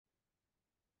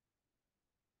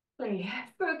Lovely.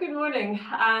 So good morning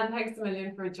and thanks a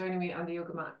million for joining me on the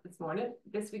yoga mat this morning.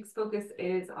 This week's focus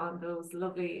is on those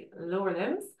lovely lower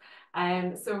limbs.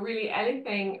 So really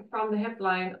anything from the hip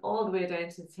line all the way down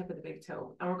to the tip of the big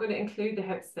toe. And we're going to include the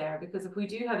hips there because if we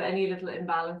do have any little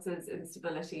imbalances,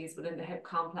 instabilities within the hip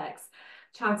complex,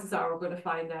 chances are we're going to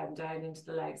find them down into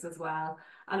the legs as well.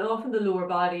 And often the lower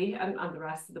body and the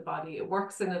rest of the body, it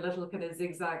works in a little kind of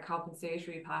zigzag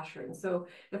compensatory pattern. So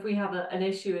if we have an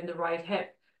issue in the right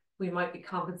hip, we might be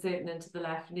compensating into the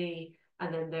left knee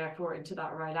and then therefore into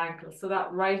that right ankle. So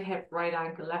that right hip, right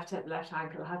ankle, left hip, left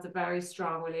ankle has a very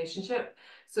strong relationship.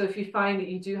 So if you find that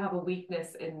you do have a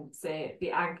weakness in, say,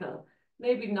 the ankle,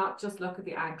 maybe not just look at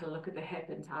the ankle, look at the hip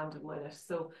in tandem with it.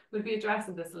 So we'll be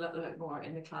addressing this a little bit more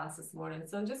in the class this morning.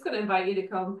 So I'm just going to invite you to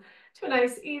come to a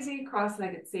nice, easy,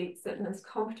 cross-legged seat, sitting as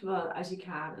comfortable as you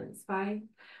can in the spine.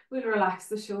 We'll relax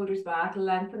the shoulders back,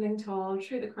 lengthening tall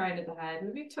through the crown of the head.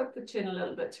 Maybe tuck the chin a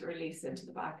little bit to release into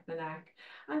the back of the neck.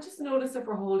 And just notice if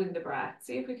we're holding the breath.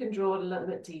 See if we can draw it a little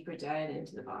bit deeper down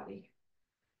into the body.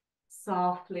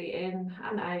 Softly in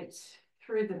and out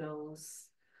through the nose.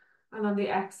 And on the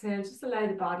exhale, just allow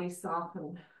the body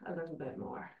soften a little bit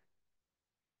more.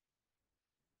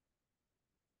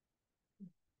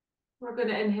 We're going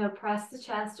to inhale, press the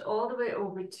chest all the way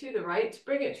over to the right,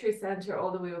 bring it through center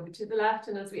all the way over to the left.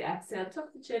 And as we exhale,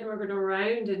 tuck the chin, we're going to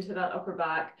round into that upper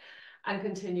back and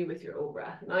continue with your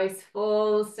O-breath. Nice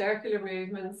full circular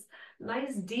movements,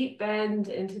 nice deep bend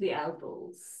into the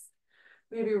elbows.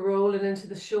 Maybe rolling into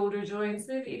the shoulder joints,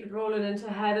 maybe even rolling into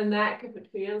head and neck if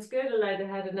it feels good. Allow the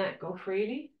head and neck go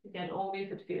freely. Again, only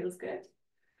if it feels good.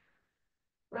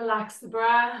 Relax the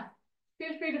breath.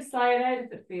 Feel free to sigh it out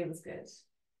if it feels good.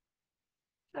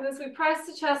 And as we press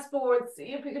the chest forward,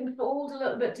 see if we can fold a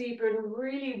little bit deeper and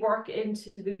really work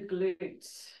into the glute.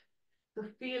 So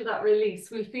feel that release.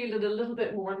 We'll feel it a little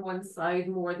bit more on one side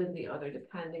more than the other,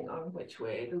 depending on which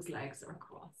way those legs are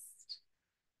crossed.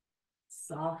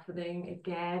 Softening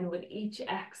again with each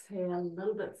exhale, a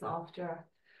little bit softer.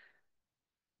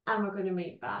 And we're going to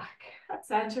meet back. At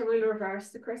center, we'll reverse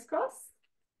the crisscross.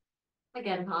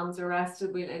 Again, palms are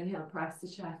rested. We'll inhale, press the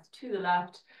chest to the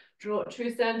left. Draw it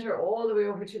through center all the way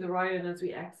over to the right, and as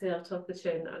we exhale, tuck the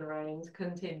chin and round.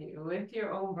 Continue with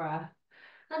your own breath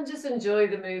and just enjoy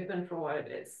the movement for what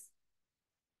it is.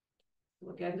 So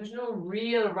again, there's no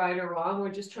real right or wrong. We're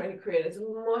just trying to create as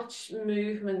much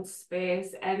movement,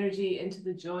 space, energy into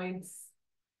the joints,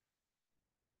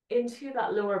 into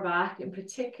that lower back in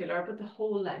particular, but the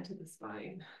whole length of the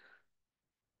spine.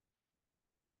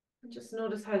 And just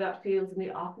notice how that feels in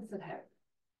the opposite hip.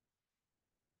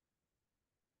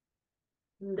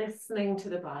 Listening to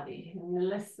the body,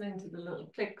 listening to the little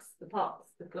clicks, the pops,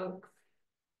 the clunks.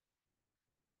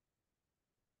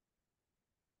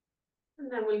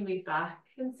 And then we'll meet back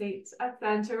in seats at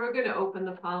center. We're going to open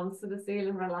the palms to the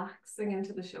ceiling, relaxing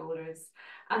into the shoulders.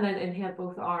 And then inhale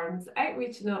both arms out,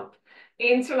 reaching up.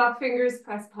 Interlock fingers,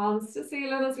 press palms to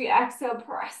ceiling. As we exhale,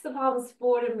 press the palms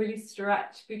forward and really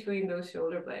stretch between those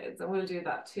shoulder blades. And we'll do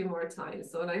that 2 more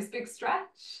times. So a nice big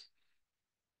stretch.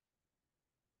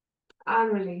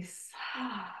 And release.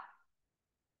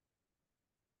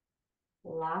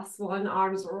 Last one,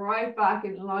 arms right back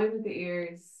in line with the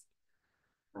ears.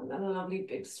 And then a lovely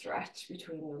big stretch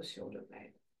between those shoulder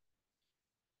blades.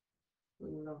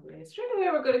 Lovely. Straight away,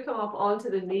 we're going to come up onto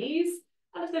the knees.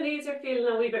 And if the knees are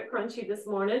feeling a wee bit crunchy this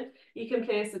morning, you can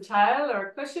place a towel or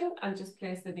a cushion and just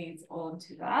place the knees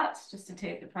onto that, just to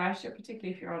take the pressure,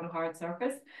 particularly if you're on a hard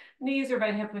surface. Knees are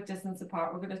about hip width distance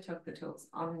apart. We're going to tuck the toes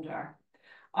under.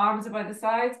 Arms are by the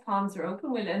sides, palms are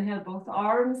open. We'll inhale both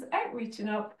arms out, reaching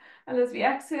up. And as we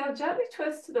exhale, gently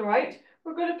twist to the right.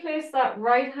 We're going to place that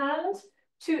right hand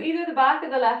to either the back of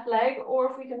the left leg,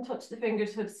 or if we can touch the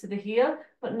fingertips to the heel,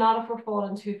 but not if we're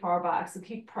falling too far back. So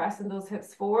keep pressing those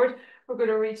hips forward. We're going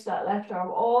to reach that left arm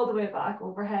all the way back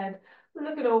overhead,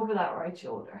 looking over that right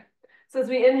shoulder. So as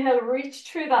we inhale, reach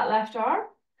through that left arm.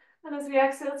 And as we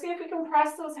exhale, see if we can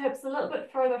press those hips a little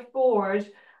bit further forward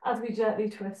as we gently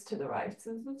twist to the right.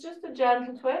 So this is just a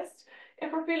gentle twist.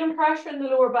 If we're feeling pressure in the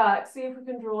lower back, see if we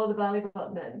can draw the belly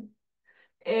button in.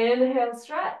 Inhale,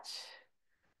 stretch.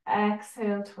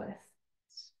 Exhale, twist.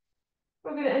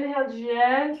 We're going to inhale,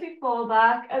 gently fall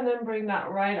back, and then bring that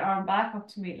right arm back up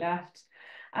to meet left.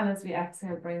 And as we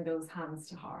exhale, bring those hands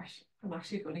to heart. I'm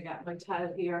actually going to get my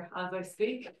towel here as I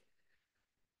speak.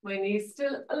 My knee's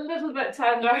still a little bit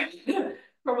tender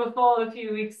from a fall a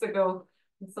few weeks ago.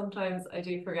 And sometimes I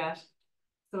do forget.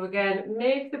 So again,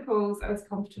 make the pose as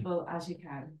comfortable as you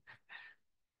can.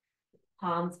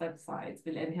 Palms by the sides.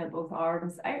 We'll inhale both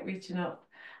arms out, reaching up.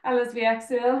 And as we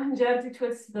exhale, gently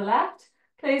twist to the left.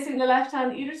 Placing the left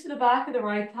hand either to the back of the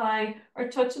right thigh or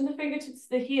touching the fingertips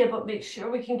to the heel, but make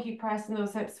sure we can keep pressing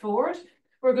those hips forward.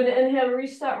 We're going to inhale,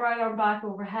 reach that right arm back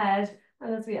overhead,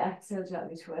 and as we exhale,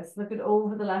 gently twist. Looking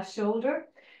over the left shoulder.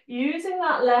 Using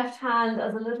that left hand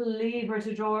as a little lever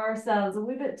to draw ourselves a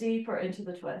wee bit deeper into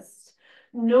the twist.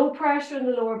 No pressure in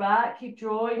the lower back, keep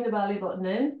drawing the belly button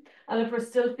in. And if we're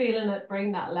still feeling it,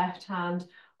 bring that left hand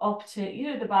up to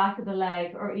either the back of the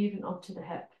leg or even up to the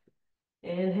hip.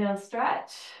 Inhale,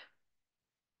 stretch.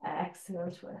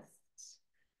 Exhale, twist.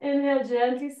 Inhale,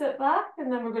 gently sit back,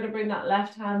 and then we're going to bring that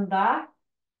left hand back.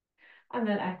 And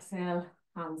then exhale,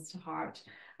 hands to heart.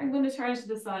 I'm going to turn to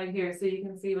the side here so you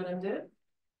can see what I'm doing.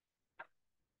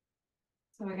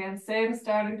 So again, same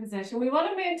starting position. We want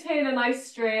to maintain a nice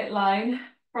straight line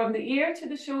from the ear to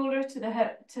the shoulder to the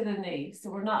hip to the knee. So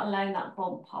we're not allowing that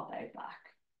bump pop out back.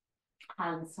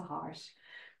 Hands to heart.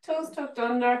 Toes tucked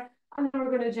under. And then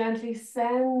we're going to gently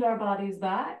send our bodies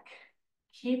back.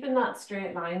 Keeping that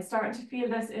straight line. Starting to feel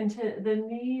this into the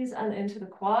knees and into the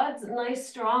quads. Nice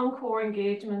strong core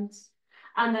engagement.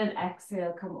 And then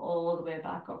exhale, come all the way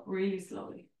back up really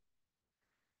slowly.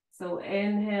 So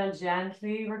inhale,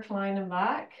 gently reclining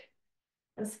back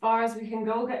as far as we can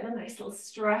go, getting a nice little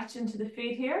stretch into the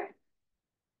feet here.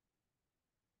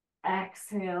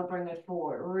 Exhale, bring it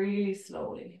forward really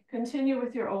slowly. Continue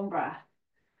with your own breath.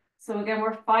 So again,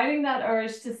 we're fighting that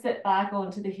urge to sit back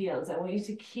onto the heels. I want you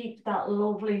to keep that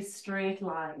lovely straight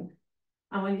line.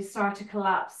 And when you start to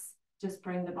collapse, just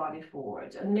bring the body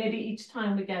forward. And maybe each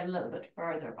time we get a little bit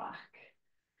further back.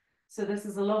 So this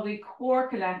is a lovely core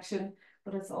connection,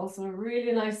 but it's also a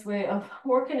really nice way of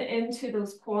working into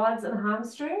those quads and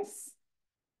hamstrings.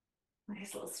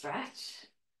 Nice little stretch.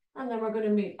 And then we're going to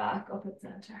meet back up at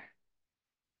center.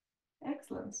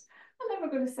 Excellent. And then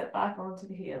we're going to sit back onto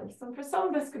the heels. And for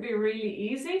some, this could be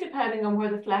really easy, depending on where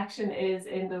the flexion is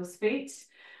in those feet.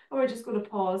 And we're just going to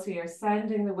pause here,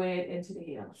 sending the weight into the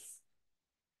heels.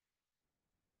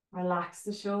 Relax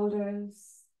the shoulders.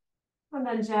 And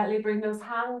then gently bring those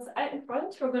hands out in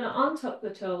front. We're going to untuck the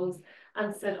toes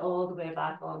and sit all the way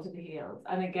back onto the heels.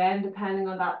 And again, depending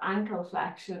on that ankle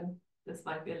flexion, this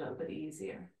might be a little bit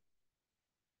easier.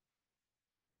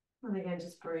 And again,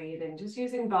 just breathing, just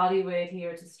using body weight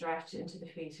here to stretch into the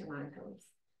feet and ankles.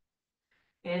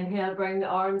 Inhale, bring the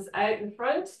arms out in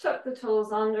front, tuck the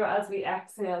toes under. As we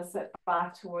exhale, sit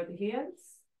back toward the heels.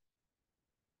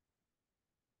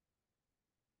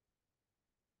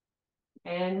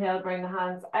 Inhale, bring the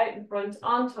hands out in front,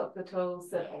 untuck the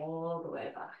toes, sit all the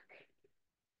way back.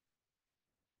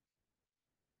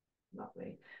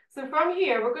 Lovely. So from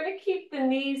here, we're going to keep the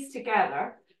knees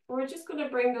together. We're just going to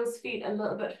bring those feet a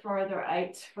little bit further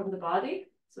out from the body.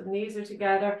 So the knees are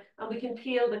together and we can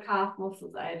peel the calf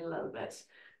muscles out a little bit.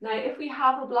 Now, if we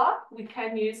have a block, we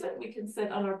can use it. We can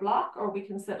sit on our block or we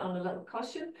can sit on a little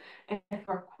cushion if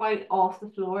we're quite off the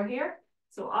floor here.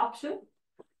 So option.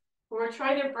 We're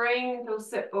trying to bring those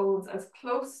sit bones as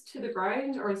close to the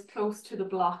ground or as close to the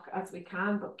block as we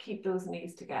can, but keep those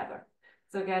knees together.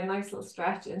 So again, nice little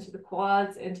stretch into the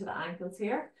quads, into the ankles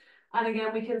here. And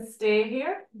again, we can stay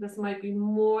here. This might be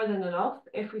more than enough.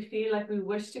 If we feel like we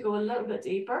wish to go a little bit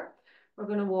deeper, we're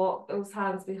going to walk those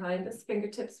hands behind us,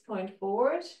 fingertips point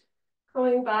forward.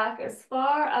 Coming back as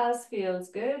far as feels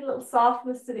good. A little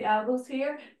softness to the elbows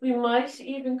here. We might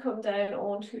even come down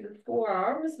onto the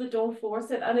forearms, but don't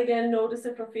force it. And again, notice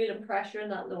if we're feeling pressure in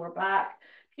that lower back.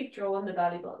 Keep drawing the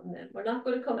belly button in. We're not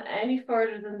going to come any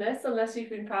further than this unless you've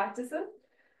been practicing.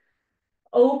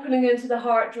 Opening into the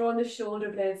heart, drawing the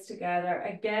shoulder blades together.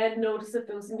 Again, notice if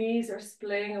those knees are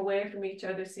splitting away from each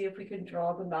other. See if we can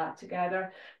draw them back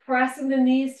together. Pressing the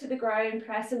knees to the ground,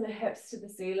 pressing the hips to the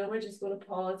ceiling. We're just going to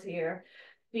pause here.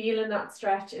 Feeling that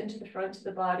stretch into the front of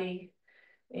the body,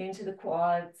 into the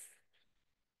quads.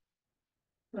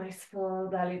 Nice full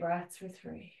belly breaths for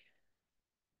 3.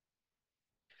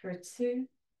 For 2.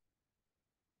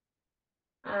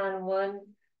 And 1.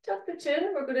 Tuck the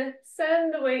chin. We're going to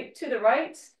send the weight to the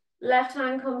right. Left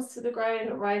hand comes to the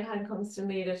ground, right hand comes to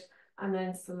meet it, and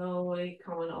then slowly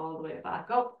coming all the way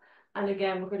back up. And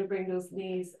again, we're going to bring those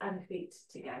knees and feet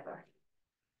together.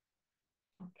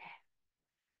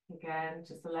 Okay. Again,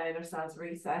 just allowing ourselves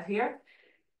reset here.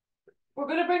 We're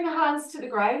going to bring the hands to the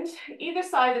ground, either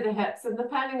side of the hips, and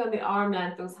depending on the arm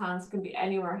length, those hands can be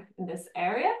anywhere in this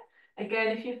area.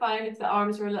 Again, if you find if the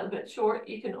arms are a little bit short,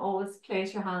 you can always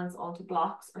place your hands onto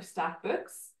blocks or stack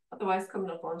books, otherwise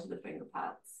coming up onto the finger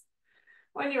pads.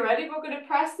 When you're ready, we're going to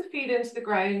press the feet into the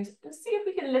ground and see if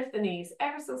we can lift the knees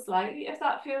ever so slightly. If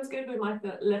that feels good, we might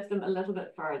lift them a little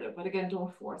bit further, but again,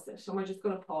 don't force it. So we're just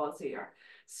going to pause here,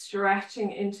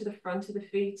 stretching into the front of the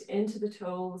feet, into the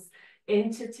toes,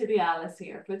 into tibialis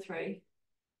here for 3,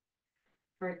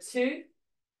 for 2,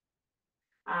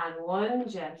 and 1.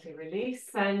 Gently release,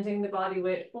 sending the body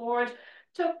weight forward.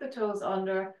 Tuck the toes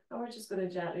under, and we're just going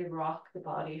to gently rock the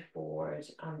body forward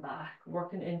and back,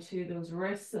 working into those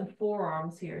wrists and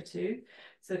forearms here too.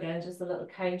 So again, just a little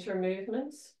counter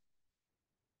movement.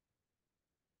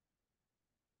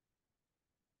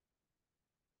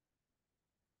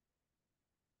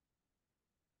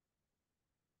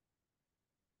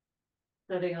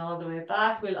 Sitting all the way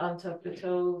back, we'll untuck the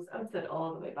toes and sit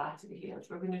all the way back to the heels.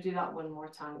 We're going to do that one more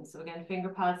time. So again, finger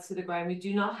pads to the ground. We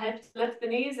do not have to lift the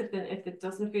knees if it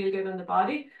doesn't feel good on the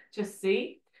body. Just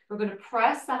see. We're going to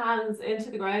press the hands into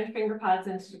the ground, finger pads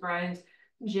into the ground,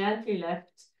 gently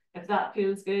lift. If that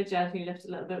feels good, gently lift a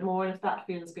little bit more. And if that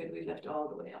feels good, we lift all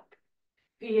the way up.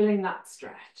 Feeling that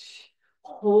stretch.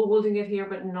 Holding it here,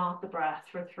 but not the breath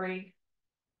for 3,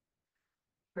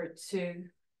 for 2,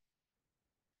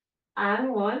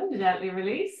 and 1. Gently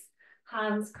release.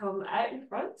 Hands come out in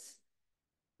front.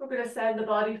 We're going to send the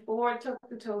body forward, tuck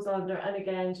the toes under, and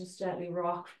again, just gently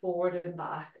rock forward and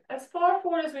back. As far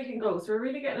forward as we can go. So we're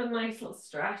really getting a nice little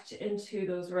stretch into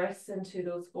those wrists, into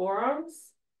those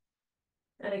forearms.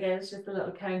 And again, it's just a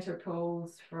little counter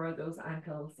pose for those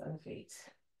ankles and feet.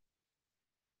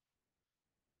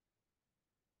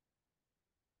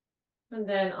 And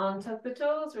then untuck the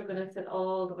toes. We're going to sit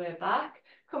all the way back,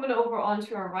 coming over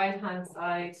onto our right hand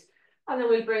side. And then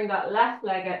we'll bring that left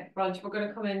leg out in front. We're going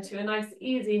to come into a nice,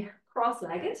 easy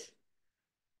cross-legged.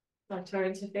 I'll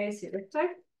turn to face you this time.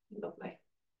 Lovely.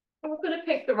 And we're going to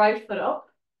pick the right foot up.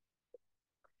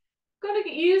 We're going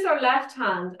to use our left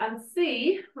hand and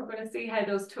see, we're going to see how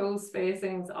those toe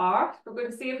spacings are. We're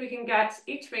going to see if we can get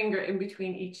each finger in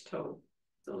between each toe.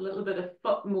 So a little bit of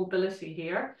foot mobility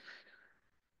here.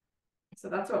 So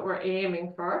that's what we're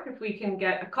aiming for. If we can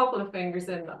get a couple of fingers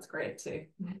in, that's great too.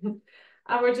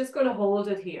 And we're just going to hold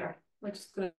it here. We're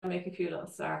just going to make a few little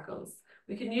circles.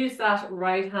 We can use that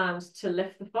right hand to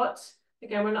lift the foot.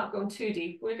 Again, we're not going too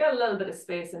deep. We've got a little bit of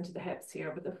space into the hips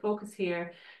here, but the focus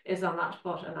here is on that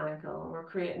foot and ankle. And we're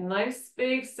creating nice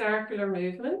big circular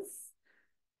movements,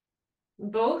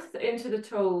 both into the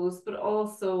toes, but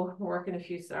also working a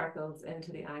few circles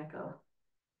into the ankle.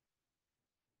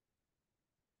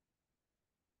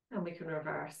 And we can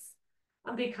reverse.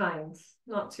 And be kind,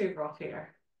 not too rough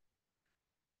here.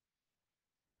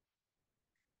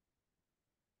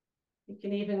 You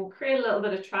can even create a little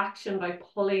bit of traction by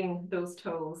pulling those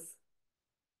toes,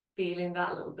 feeling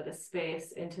that little bit of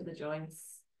space into the joints.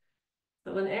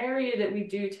 So an area that we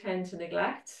do tend to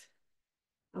neglect,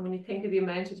 and when you think of the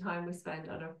amount of time we spend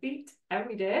on our feet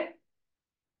every day,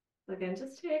 again,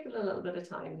 just take a little bit of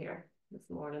time here this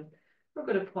morning. We're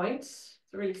going to point, so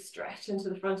really stretch into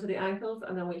the front of the ankles,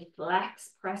 and then we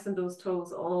flex, pressing those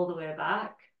toes all the way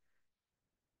back.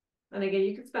 And again,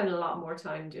 you could spend a lot more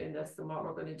time doing this than what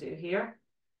we're going to do here.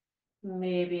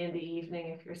 Maybe in the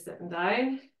evening, if you're sitting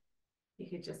down, you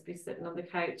could just be sitting on the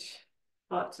couch,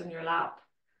 butt on your lap,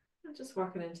 and just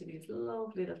working into these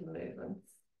lovely little movements.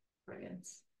 Brilliant.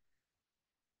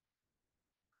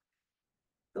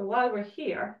 So while we're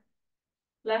here,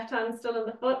 left hand still on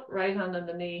the foot, right hand on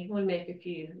the knee, we'll make a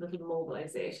few little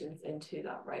mobilizations into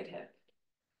that right hip.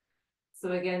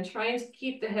 So again, trying to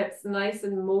keep the hips nice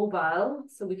and mobile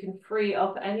so we can free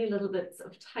up any little bits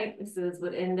of tightnesses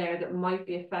within there that might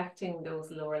be affecting those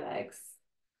lower legs.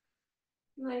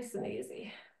 Nice and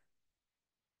easy.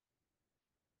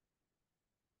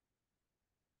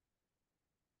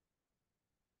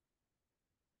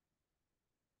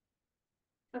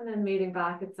 And then meeting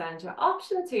back at center.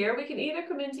 Options here, we can either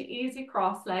come into easy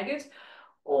cross-legged,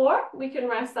 or we can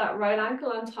rest that right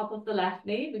ankle on top of the left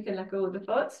knee. We can let go of the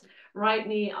foot. Right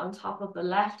knee on top of the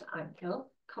left ankle,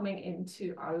 coming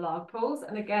into our log pose.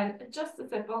 And again, adjust the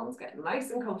sit bones, get nice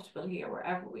and comfortable here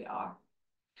wherever we are.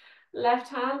 Left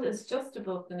hand is just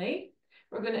above the knee.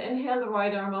 We're going to inhale the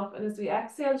right arm up, and as we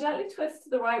exhale, gently twist to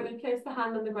the right. We'll place the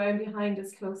hand on the ground behind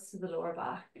us, close to the lower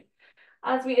back.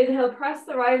 As we inhale, press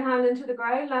the right hand into the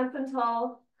ground, lengthen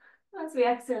tall. As we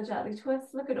exhale, gently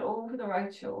twist, look it over the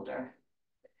right shoulder.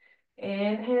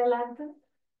 Inhale, lengthen.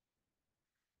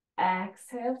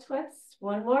 Exhale, twist.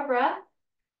 One more breath.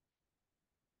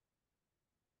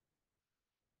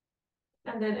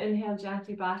 And then inhale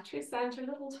gently back to center,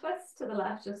 little twist to the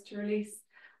left just to release,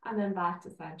 and then back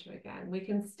to center again. We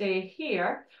can stay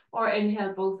here or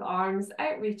inhale both arms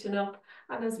out, reaching up.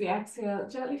 And as we exhale,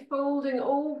 gently folding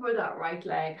over that right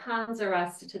leg, hands are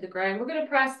rested to the ground. We're going to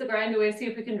press the ground away, see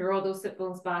if we can draw those sit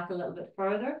bones back a little bit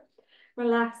further.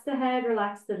 Relax the head,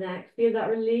 relax the neck. Feel that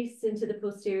release into the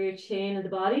posterior chain of the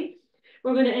body.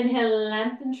 We're going to inhale,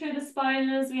 lengthen through the spine,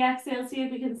 and as we exhale, see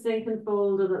if we can sink and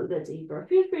fold a little bit deeper.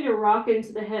 Feel free to rock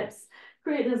into the hips,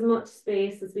 create as much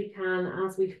space as we can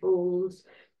as we fold.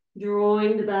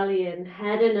 Drawing the belly in,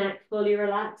 head and neck fully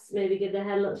relaxed. Maybe give the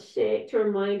head a little shake to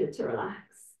remind it to relax.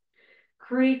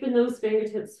 Creeping those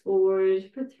fingertips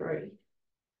forward for 3,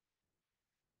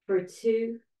 for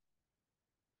 2,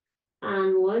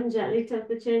 and 1. Gently tuck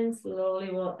the chin,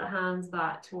 slowly walk the hands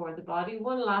back toward the body.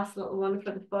 One last little one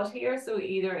for the foot here. So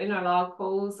either in our log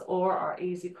pose or our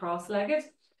easy cross-legged.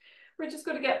 We're just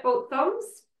going to get both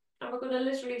thumbs and we're going to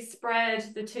literally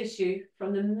spread the tissue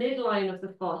from the midline of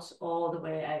the foot all the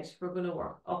way out. We're going to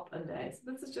work up and down.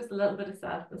 So this is just a little bit of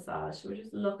self-massage. We're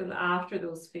just looking after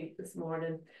those feet this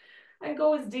morning. And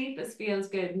go as deep as feels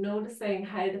good, noticing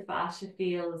how the fascia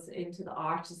feels into the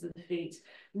arches of the feet,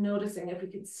 noticing if we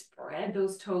could spread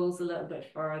those toes a little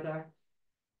bit further.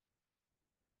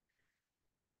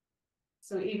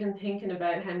 So even thinking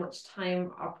about how much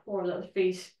time our poor little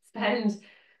feet spend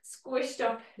squished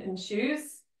up in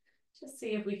shoes, just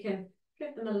see if we can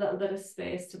give them a little bit of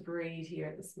space to breathe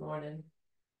here this morning.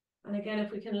 And again,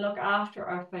 if we can look after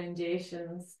our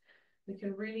foundations, we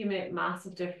can really make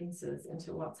massive differences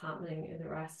into what's happening in the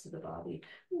rest of the body.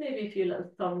 Maybe a few little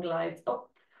thumb glides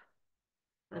up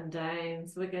and down.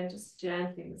 So again, just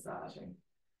gently massaging.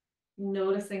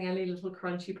 Noticing any little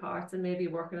crunchy parts and maybe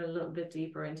working a little bit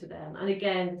deeper into them. And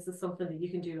again, this is something that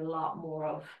you can do a lot more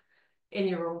of in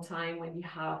your own time when you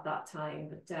have that time,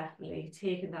 but definitely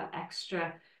taking that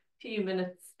extra few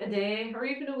minutes a day or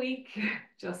even a week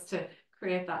just to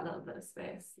create that little bit of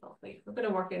space. Lovely. We're going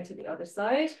to work into the other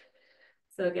side.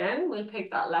 So again, we'll pick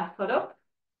that left foot up.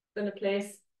 Going to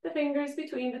place the fingers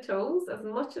between the toes as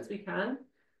much as we can.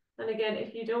 And again,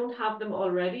 if you don't have them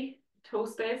already, toe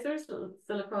spacers, little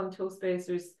silicone toe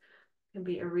spacers can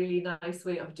be a really nice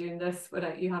way of doing this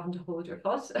without you having to hold your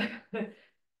foot.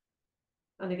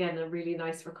 And again, a really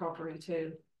nice recovery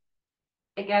too.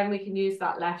 Again, we can use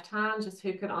that left hand, just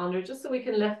hook it under, just so we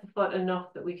can lift the foot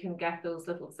enough that we can get those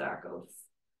little circles.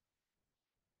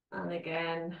 And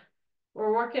again,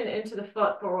 we're working into the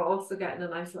foot, but we're also getting a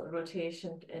nice little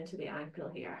rotation into the ankle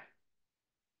here.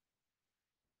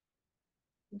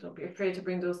 Don't be afraid to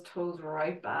bring those toes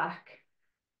right back.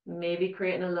 Maybe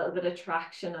creating a little bit of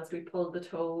traction as we pull the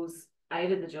toes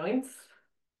out of the joints.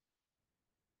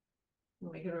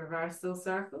 And we can reverse those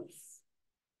circles.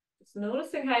 Just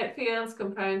noticing how it feels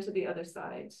compared to the other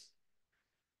side.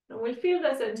 And we'll feel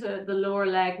this into the lower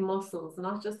leg muscles,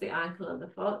 not just the ankle and the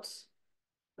foot,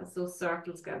 as those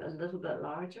circles get a little bit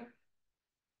larger.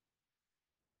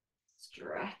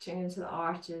 Stretching into the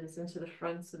arches, into the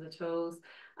fronts of the toes.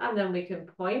 And then we can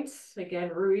point,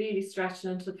 again, really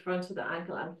stretching into the front of the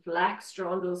ankle and flex,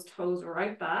 drawing those toes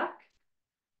right back.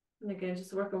 And again,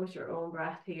 just working with your own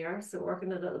breath here. So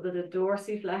working a little bit of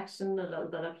dorsiflexion, a little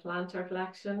bit of plantar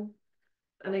flexion.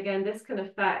 And again, this can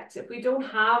affect, if we don't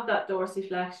have that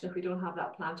dorsiflexion, if we don't have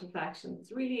that plantar flexion,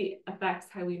 it really affects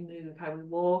how we move, how we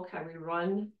walk, how we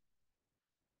run.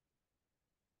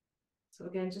 So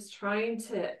again, just trying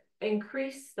to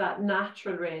increase that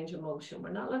natural range of motion. We're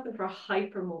not looking for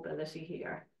hypermobility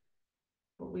here,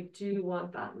 but we do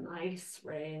want that nice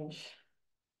range.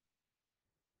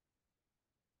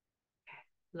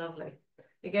 Okay, lovely.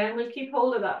 Again, we'll keep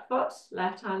hold of that foot.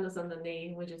 Left hand is on the knee.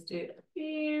 And we'll just do a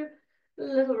few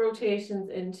little rotations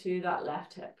into that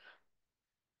left hip.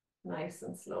 Nice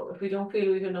and slow. If we don't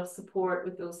feel we have enough support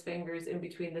with those fingers in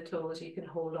between the toes, you can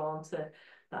hold on to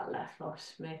that left foot.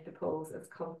 Make the pose as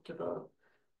comfortable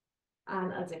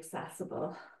and as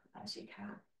accessible as you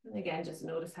can. And again, just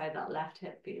notice how that left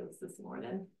hip feels this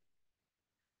morning.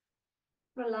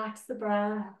 Relax the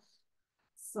breath,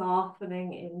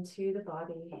 softening into the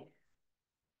body.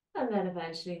 And then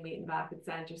eventually meeting back at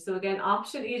center. So again,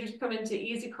 option either to come into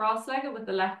easy cross-legged with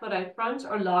the left foot out front,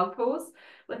 or log pose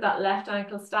with that left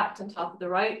ankle stacked on top of the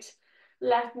right,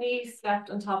 left knee stepped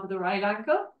on top of the right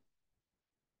ankle.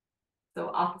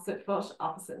 So opposite foot,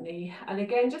 opposite knee. And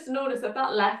again, just notice if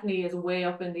that left knee is way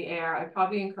up in the air, I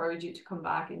probably encourage you to come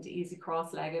back into easy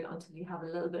cross-legged until you have a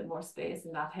little bit more space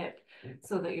in that hip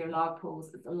so that your log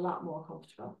pose is a lot more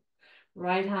comfortable.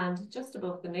 Right hand just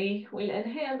above the knee. We'll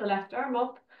inhale the left arm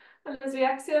up. And as we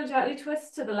exhale, gently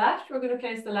twist to the left. We're going to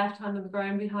place the left hand on the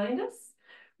ground behind us.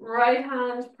 Right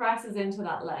hand presses into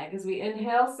that leg. As we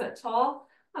inhale, sit tall.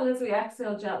 And as we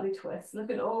exhale, gently twist.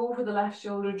 Looking over the left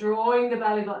shoulder, drawing the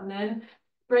belly button in.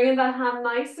 Bringing that hand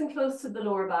nice and close to the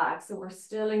lower back. So we're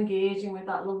still engaging with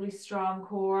that lovely strong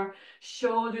core.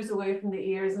 Shoulders away from the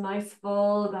ears. Nice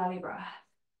full belly breath.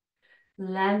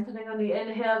 Lengthening on the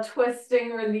inhale,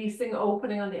 twisting, releasing,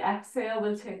 opening on the exhale.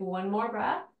 We'll take one more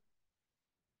breath.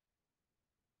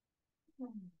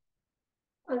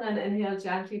 And then inhale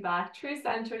gently back through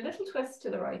center, little twist to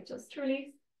the right, just to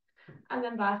release. And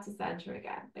then back to center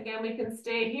again. Again, we can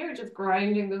stay here, just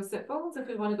grounding those sit bones. If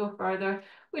we want to go further,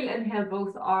 we'll inhale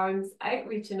both arms out,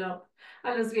 reaching up.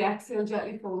 And as we exhale,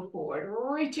 gently fold forward,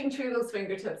 reaching through those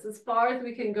fingertips as far as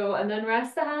we can go. And then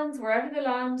rest the hands wherever they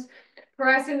land.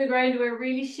 Pressing the ground, we're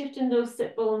really shifting those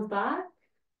sit bones back.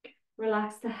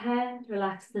 Relax the head,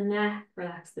 relax the neck,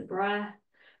 relax the breath.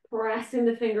 Pressing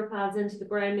the finger pads into the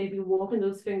ground, maybe walking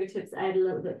those fingertips out a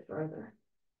little bit further.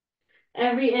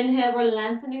 Every inhale, we're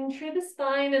lengthening through the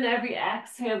spine, and every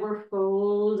exhale, we're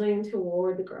folding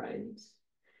toward the ground.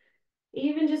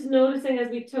 Even just noticing as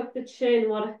we tuck the chin,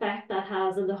 what effect that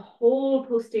has on the whole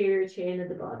posterior chain of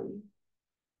the body.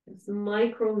 Just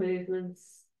micro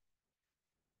movements.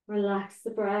 Relax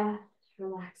the breath,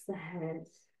 relax the head.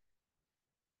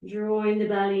 Drawing the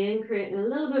belly in, creating a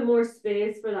little bit more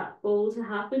space for that fold to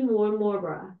happen. One more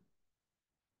breath.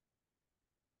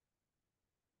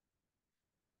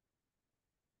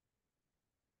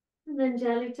 And then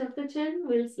gently tuck the chin.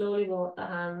 We'll slowly walk the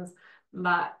hands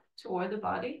back toward the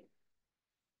body.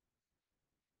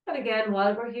 And again,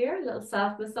 while we're here, a little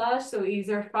self massage. So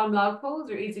either from log pose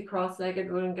or easy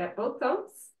cross-legged, we're going to get both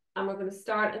thumbs. And we're going to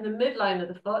start in the midline of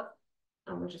the foot.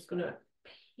 And we're just going to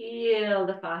peel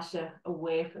the fascia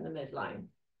away from the midline.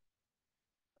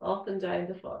 Up and down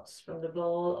the foot, from the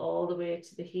ball all the way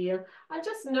to the heel. And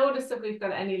just notice if we've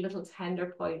got any little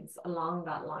tender points along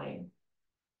that line.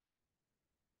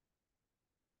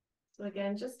 So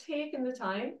again, just taking the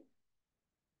time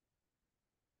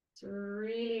to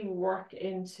really work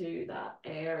into that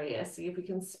area. See if we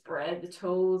can spread the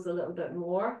toes a little bit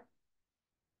more.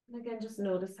 And again, just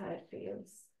notice how it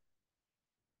feels.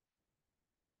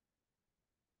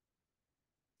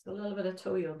 So a little bit of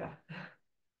toe yoga.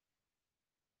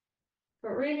 But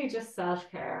really just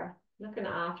self-care, looking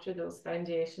after those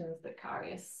foundations that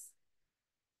carry us.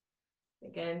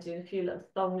 Again, doing a few little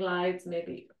thumb glides,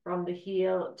 maybe from the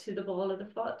heel to the ball of the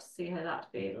foot, see how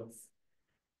that feels.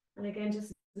 And again,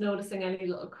 just noticing any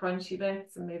little crunchy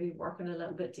bits and maybe working a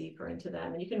little bit deeper into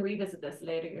them. And you can revisit this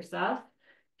later yourself.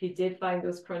 If you did find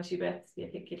those crunchy bits, you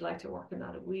think you'd like to work on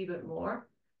that a wee bit more.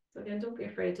 So again, don't be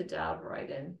afraid to delve right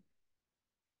in.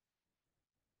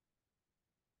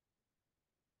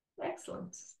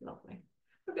 Excellent, lovely.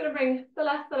 We're going to bring the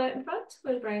left foot out in front.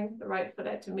 We'll bring the right foot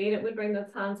out to meet it. We'll bring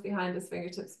those hands behind us,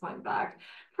 fingertips point back.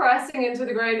 Pressing into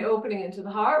the ground, opening into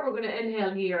the heart. We're going to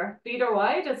inhale here. Feet are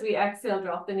wide. As we exhale,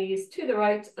 drop the knees to the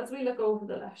right as we look over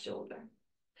the left shoulder.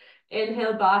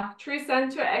 Inhale back through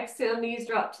center. Exhale, knees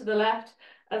drop to the left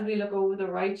as we look over the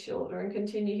right shoulder. And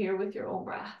continue here with your own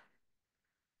breath.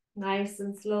 Nice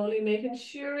and slowly, making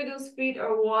sure those feet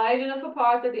are wide enough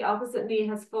apart that the opposite knee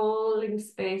has falling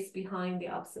space behind the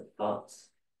opposite foot.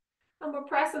 And we're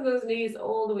pressing those knees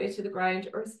all the way to the ground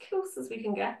or as close as we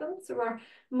can get them. So we're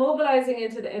mobilizing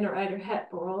into the inner outer hip,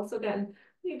 but we're also getting a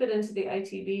wee bit into the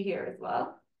ITB here as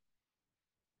well.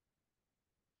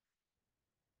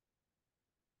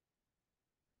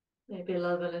 Maybe a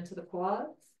little bit into the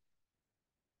quads.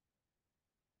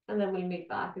 And then we meet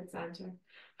back at center.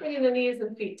 Bringing the knees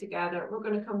and feet together, we're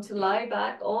going to come to lie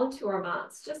back onto our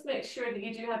mats. Just make sure that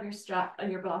you do have your strap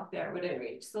and your block there within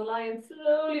reach. So lying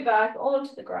slowly back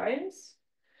onto the ground.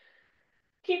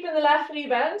 Keeping the left knee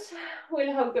bent,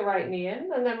 we'll hug the right knee in,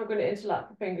 and then we're going to interlock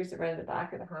the fingers around the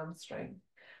back of the hamstring.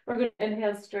 We're going to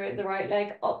inhale straight the right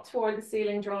leg up toward the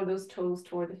ceiling, draw those toes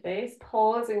toward the face.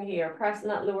 Pausing here, pressing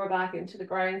that lower back into the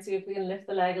ground. See if we can lift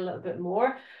the leg a little bit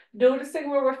more. Noticing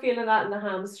where we're feeling that in the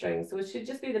hamstring. So it should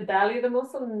just be the belly of the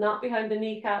muscle, not behind the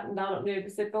kneecap and down up near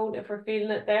the sit bone. If we're feeling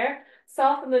it there,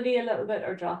 soften the knee a little bit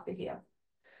or drop the heel.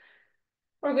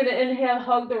 We're going to inhale,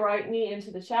 hug the right knee into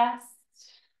the chest.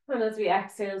 And as we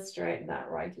exhale, straighten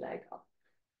that right leg up.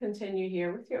 Continue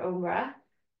here with your own breath.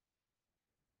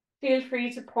 Feel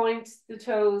free to point the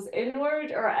toes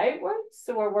inward or outwards.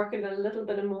 So we're working a little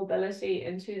bit of mobility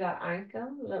into that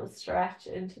ankle, a little stretch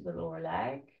into the lower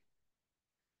leg.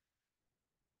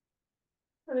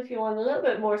 And if you want a little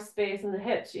bit more space in the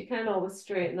hips, you can always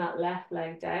straighten that left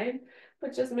leg down,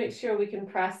 but just make sure we can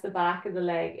press the back of the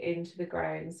leg into the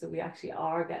ground so we actually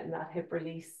are getting that hip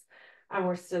release and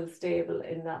we're still stable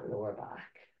in that lower back.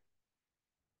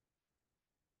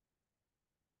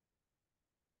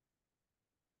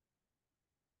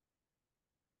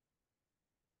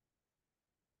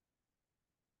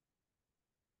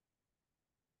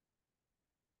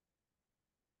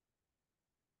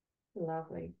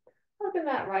 Lovely. Hugging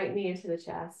that right knee into the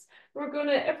chest. We're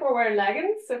gonna, if we're wearing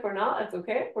leggings, if we're not, it's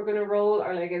okay. We're gonna roll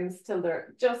our leggings till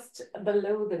they're just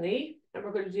below the knee. And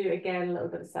we're gonna do, again, a little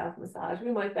bit of self-massage.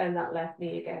 We might bend that left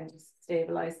knee again, just to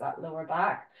stabilize that lower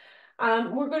back.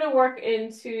 We're gonna work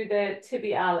into the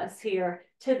tibialis here,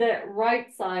 to the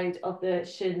right side of the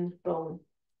shin bone.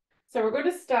 So we're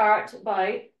gonna start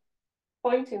by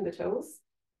pointing the toes.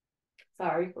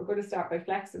 Sorry, we're going to start by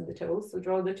flexing the toes. So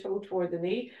draw the toe toward the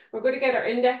knee. We're going to get our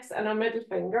index and our middle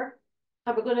finger.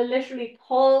 And we're going to literally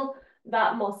pull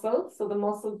that muscle, so the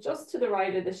muscle just to the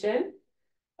right of the shin,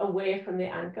 away from the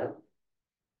ankle.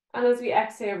 And as we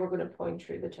exhale, we're going to point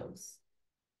through the toes.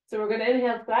 So we're going to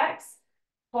inhale, flex,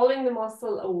 pulling the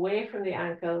muscle away from the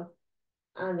ankle,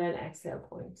 and then exhale,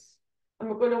 point. And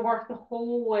we're going to work the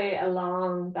whole way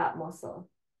along that muscle.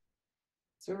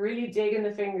 So really digging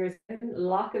the fingers in,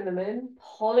 locking them in,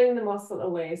 pulling the muscle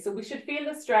away. So we should feel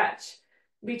the stretch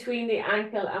between the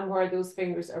ankle and where those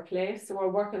fingers are placed. So we're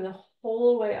working the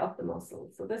whole way up the muscle.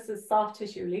 So this is soft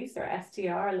tissue release, or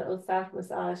STR, a little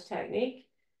self-massage technique.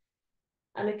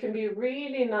 And it can be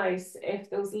really nice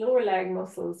if those lower leg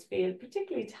muscles feel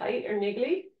particularly tight or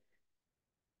niggly.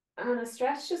 And a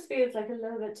stretch just feels like a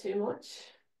little bit too much.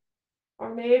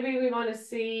 Or maybe we want to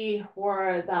see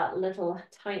where that little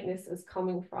tightness is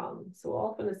coming from. So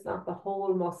often it's not the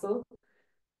whole muscle.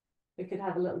 We could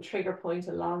have a little trigger point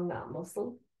along that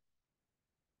muscle.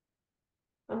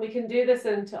 And we can do this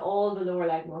into all the lower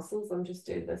leg muscles. I'm just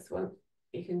doing this one.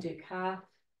 You can do calf,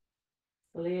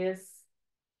 soleus,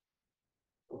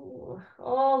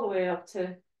 all the way up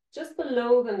to just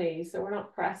below the knee. So we're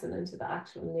not pressing into the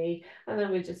actual knee. And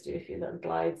then we just do a few little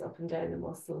glides up and down the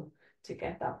muscle to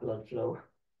get that blood flow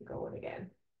going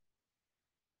again.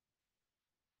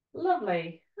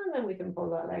 Lovely. And then we can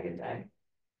pull that leg in down.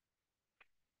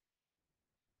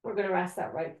 We're going to rest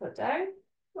that right foot down.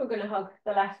 We're going to hug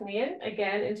the left knee in.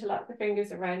 Again, interlock the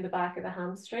fingers around the back of the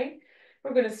hamstring.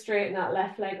 We're going to straighten that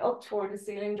left leg up toward the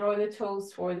ceiling, drawing the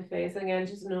toes toward the face. And again,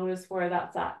 just notice where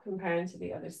that's at comparing to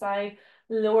the other side.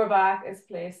 Lower back is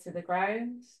placed to the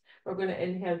ground. We're going to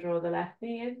inhale, draw the left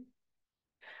knee in.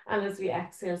 And as we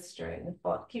exhale, straighten the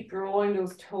foot. Keep drawing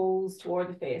those toes toward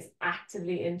the face,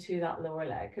 actively into that lower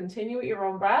leg. Continue with your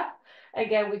own breath.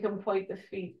 Again, we can point the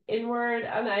feet inward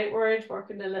and outward,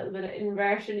 working a little bit of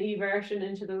inversion, eversion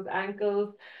into those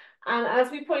ankles. And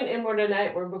as we point inward and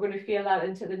outward, we're going to feel that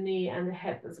into the knee and the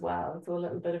hip as well. So a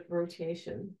little bit of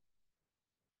rotation.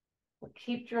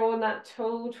 Keep drawing that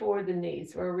toe toward the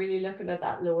knees. We're really looking at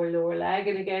that lower leg.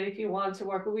 And again, if you want to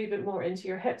work a wee bit more into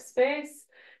your hip space,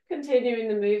 continuing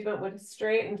the movement with a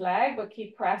straightened leg, but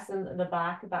keep pressing the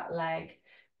back of that leg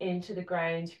into the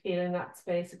ground, feeling that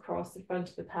space across the front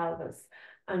of the pelvis,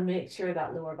 and make sure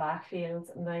that lower back feels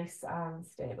nice and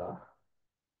stable.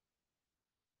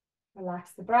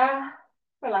 Relax the breath,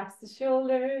 relax the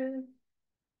shoulders.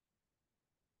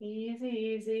 Easy,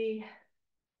 easy.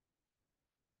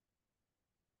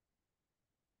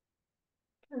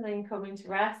 And then coming to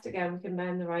rest, again, we can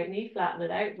bend the right knee, flatten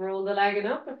it out, roll the leg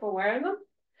up if we're wearing them,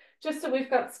 just so we've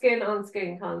got skin on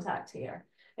skin contact here.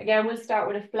 Again, we'll start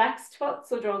with a flexed foot,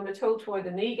 so drawing the toe toward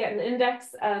the knee, getting index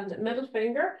and middle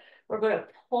finger. We're going to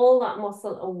pull that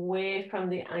muscle away from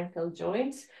the ankle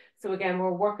joint. So again,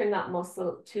 we're working that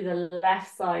muscle to the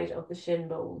left side of the shin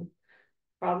bone.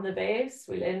 From the base,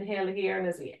 we'll inhale here, and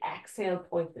as we exhale,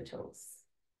 point the toes.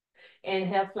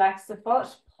 Inhale, flex the foot,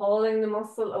 pulling the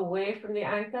muscle away from the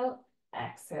ankle.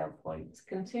 Exhale, point.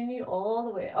 Continue all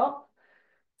the way up.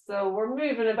 So we're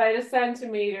moving about 1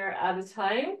 centimeter at a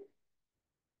time.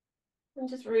 And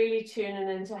just really tuning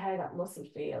into how that muscle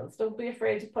feels. Don't be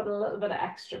afraid to put a little bit of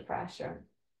extra pressure.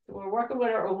 So we're working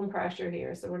with our own pressure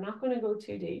here, so we're not going to go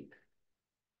too deep.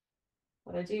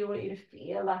 But I do want you to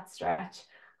feel that stretch.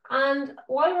 And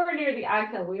while we're near the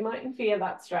ankle, we mightn't feel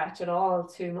that stretch at all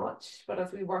too much. But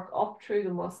as we work up through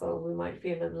the muscle, we might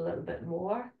feel it a little bit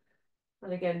more.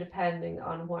 And again, depending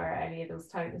on where any of those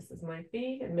tightnesses might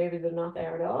be, and maybe they're not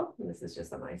there at all. And this is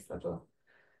just a nice little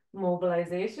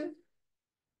mobilization.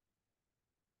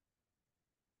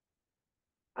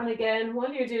 And again,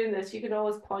 while you're doing this, you can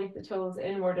always point the toes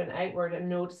inward and outward and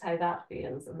notice how that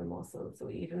feels in the muscle. So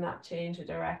even that change of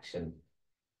direction.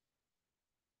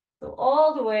 So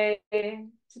all the way to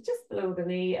just below the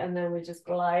knee, and then we just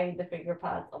glide the finger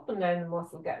pads up and down the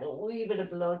muscle, getting a wee bit of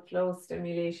blood flow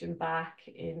stimulation back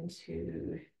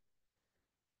into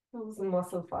those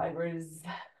muscle fibers.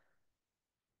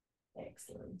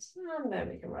 Excellent. And then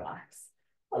we can relax,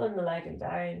 pulling the leg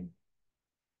down.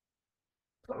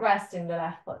 Resting the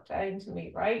left foot down to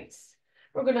meet right.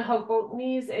 We're going to hug both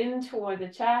knees in toward the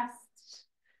chest.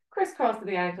 Crisscross of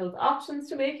the ankles. Options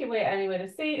to make your way anywhere to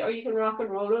seat, or you can rock and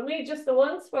roll with me just the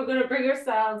once. We're going to bring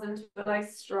ourselves into a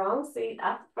nice strong seat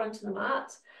at the front of the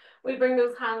mat. We bring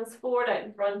those hands forward out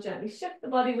in front, gently shift the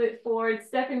body weight forward,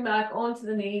 stepping back onto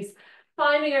the knees,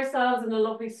 finding ourselves in a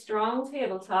lovely strong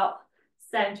tabletop,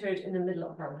 centered in the middle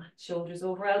of our mat. Shoulders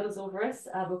over, elbows over us,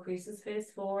 elbow creases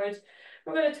face forward.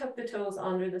 We're going to tuck the toes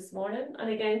under this morning, and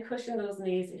again, cushion those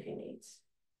knees if you need.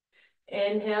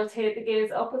 Inhale, take the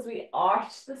gaze up as we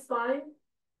arch the spine.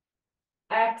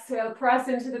 Exhale, press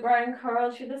into the ground,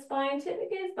 curl through the spine, take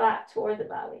the gaze back toward the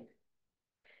belly.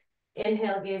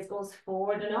 Inhale, gaze goes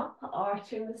forward and up,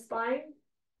 arching the spine.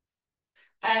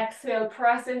 Exhale,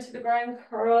 press into the ground,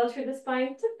 curl through the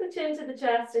spine, tip the chin to the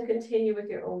chest and continue with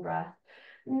your own breath.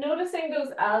 Noticing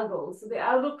those elbows. So the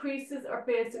elbow creases are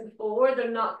facing forward.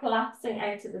 They're not collapsing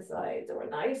out to the sides. So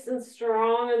we're nice and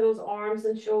strong in those arms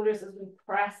and shoulders as we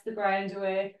press the ground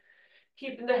away.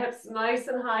 Keeping the hips nice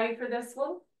and high for this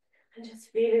one. And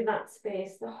just feeling that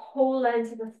space, the whole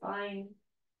length of the spine.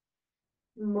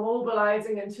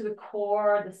 Mobilizing into the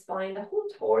core, the spine, the whole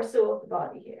torso of the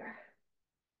body here.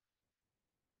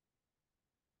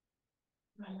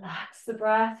 Relax the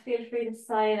breath. Feel free to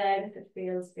sigh it out if it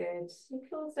feels good. And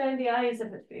close down the eyes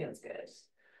if it feels good.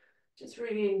 Just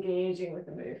really engaging with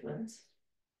the movement.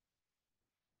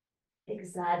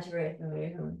 Exaggerate the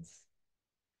movement.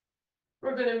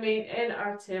 We're going to meet in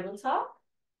our tabletop.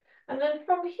 And then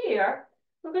from here,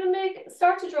 we're going to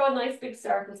start to draw nice big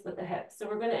circles with the hips. So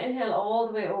we're going to inhale all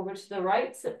the way over to the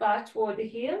right, sit back toward the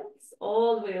heels,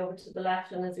 all the way over to the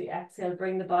left. And as we exhale,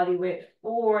 bring the body weight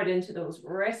forward into those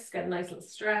wrists, get a nice little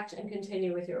stretch and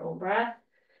continue with your own breath.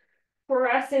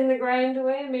 Pressing the ground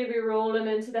away, maybe rolling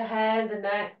into the head, the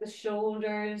neck, the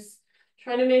shoulders,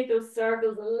 trying to make those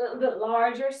circles a little bit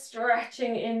larger,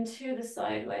 stretching into the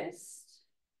sideways.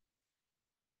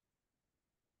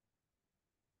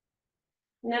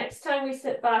 Next time we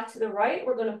sit back to the right,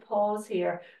 we're going to pause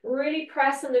here, really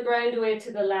pressing the ground away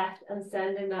to the left and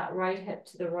sending that right hip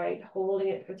to the right, holding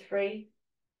it for 3,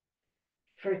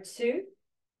 for 2,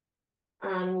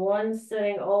 and 1,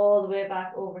 sitting all the way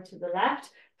back over to the left,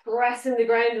 pressing the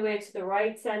ground away to the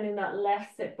right, sending that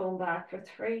left sit bone back for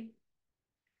 3,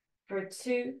 for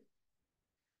 2,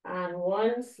 and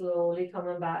 1, slowly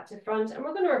coming back to front, and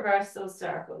we're going to reverse those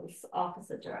circles,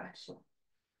 opposite direction.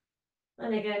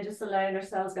 And again, just allowing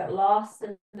ourselves to get lost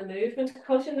in the movement,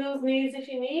 cushion those knees if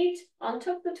you need,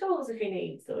 untuck the toes if you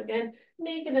need. So again,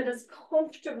 making it as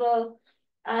comfortable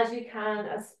as you can,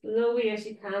 as flowy as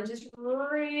you can, just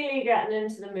really getting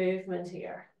into the movement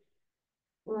here.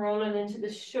 Rolling into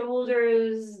the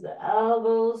shoulders, the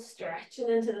elbows, stretching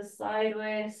into the side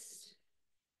waist.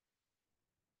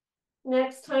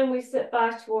 Next time we sit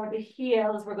back toward the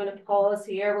heels, we're going to pause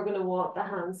here. We're going to walk the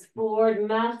hands forward,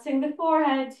 melting the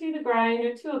forehead to the ground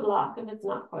or to a block if it's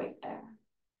not quite there.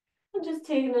 And just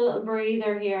taking a little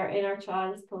breather here in our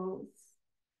child's pose.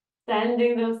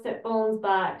 Sending those sit bones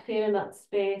back, feeling that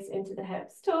space into the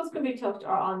hips. Toes can be tucked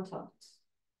or untucked.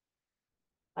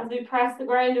 As we press the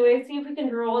ground away, see if we can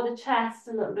draw the chest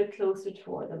a little bit closer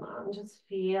toward the mat. Just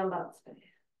feel that space.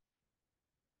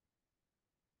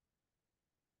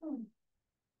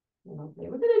 Lovely.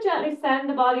 We're going to gently send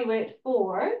the body weight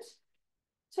forward.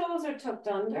 Toes are tucked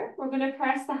under. We're going to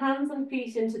press the hands and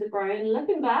feet into the ground,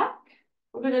 looking back.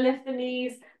 We're going to lift the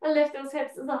knees and lift those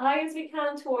hips as high as we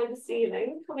can toward the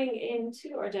ceiling, coming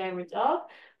into our downward dog.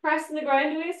 Pressing the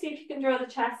ground away, see if you can draw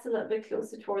the chest a little bit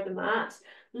closer toward the mat.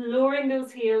 Lowering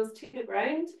those heels to the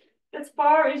ground as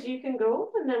far as you can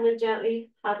go, and then we'll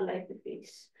gently paddle out the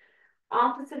feet.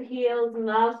 Opposite heels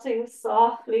melting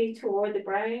softly toward the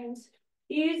ground.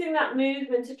 Using that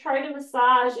movement to try to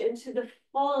massage into the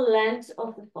full length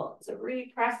of the foot. So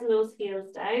really pressing those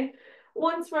heels down.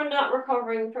 Once we're not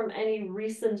recovering from any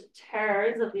recent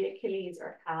tears of the Achilles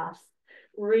or calves,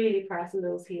 really pressing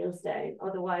those heels down.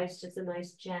 Otherwise, just a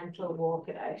nice gentle walk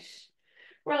it out.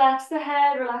 Relax the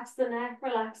head, relax the neck,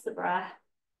 relax the breath.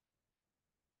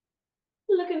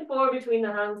 Looking forward between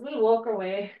the hands, we'll walk our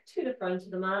way to the front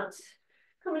of the mat.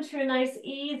 Coming through a nice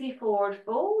easy forward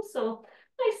fold. So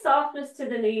nice softness to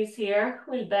the knees here.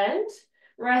 We'll bend,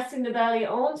 resting the belly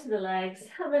onto the legs,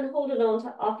 and then holding on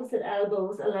to opposite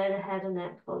elbows, allow the head and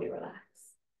neck fully relax.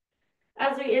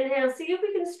 As we inhale, see if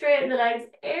we can straighten the legs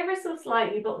ever so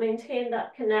slightly, but maintain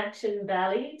that connection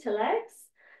belly to legs.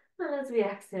 And as we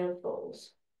exhale, fold.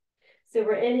 So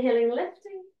we're inhaling,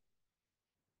 lifting,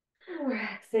 and we're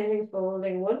exhaling,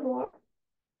 folding. One more.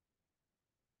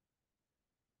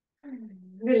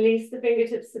 Release the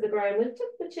fingertips to the ground. We'll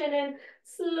tuck the chin in,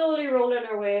 slowly rolling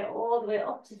our way all the way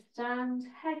up to stand.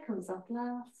 Head comes up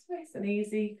last, nice and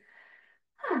easy.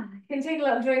 You can take a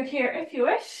little drink here if you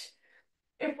wish.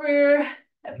 If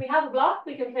we have a block,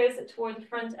 we can place it toward the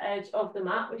front edge of the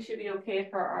mat. We should be okay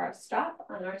for our strap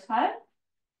and our towel.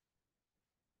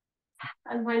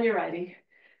 And when you're ready,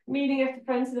 meeting at the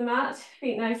front of the mat,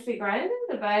 feet nicely grounded,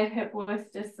 about hip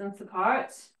width distance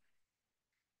apart.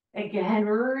 Again,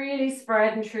 really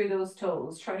spreading through those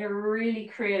toes, trying to really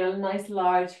create a nice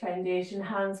large foundation.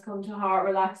 Hands come to heart,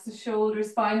 relax the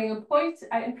shoulders, finding a point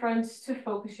out in front to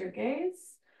focus your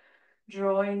gaze.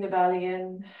 Drawing the belly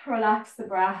in, relax the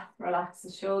breath, relax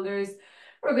the shoulders.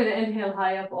 We're going to inhale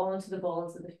high up onto the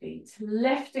balls of the feet,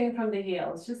 lifting from the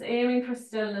heels, just aiming for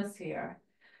stillness here.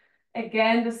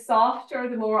 Again, the softer,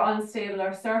 the more unstable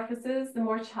our surfaces, the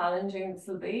more challenging this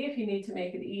will be. If you need to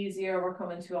make it easier, we're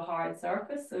coming to a hard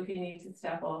surface. So if you need to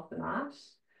step off the mat,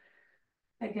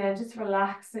 again, just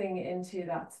relaxing into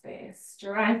that space,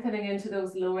 strengthening into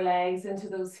those lower legs, into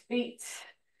those feet,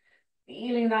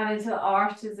 feeling that into the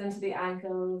arches, into the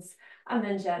ankles, and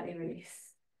then gently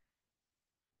release.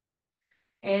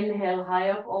 Inhale high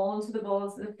up onto the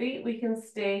balls of the feet. We can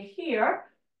stay here.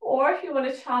 Or if you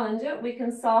want to challenge it, we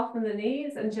can soften the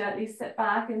knees and gently sit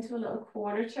back into a little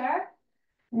quarter chair.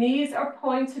 Knees are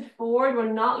pointed forward.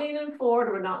 We're not leaning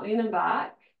forward. We're not leaning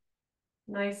back.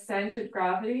 Nice centered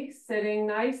gravity. Sitting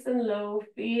nice and low.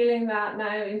 Feeling that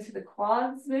now into the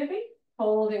quads maybe.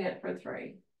 Holding it for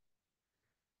 3.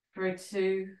 For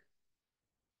 2.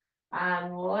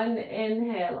 And 1.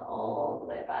 Inhale all the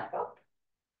way back up.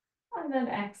 And then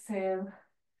exhale.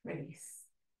 Release.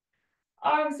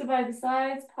 Arms are by the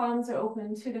sides, palms are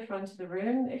open to the front of the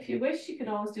room. If you wish, you can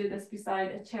always do this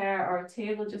beside a chair or a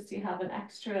table, just so you have an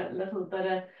extra little bit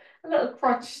of, a little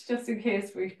crutch, just in case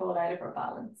we fall out of our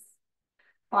balance.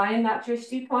 Find that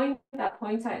drishti point, that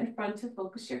point out in front to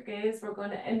focus your gaze. We're going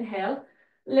to inhale,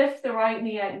 lift the right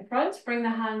knee out in front, bring the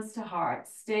hands to heart.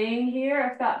 Staying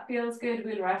here, if that feels good,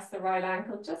 we'll rest the right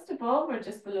ankle just above or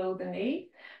just below the knee,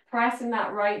 pressing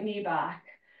that right knee back.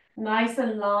 Nice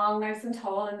and long, nice and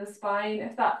tall in the spine.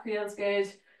 If that feels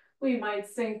good, we might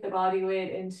sink the body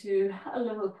weight into a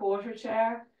little quarter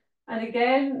chair. And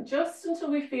again, just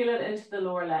until we feel it into the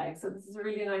lower leg. So this is a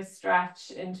really nice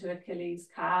stretch into Achilles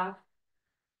calf.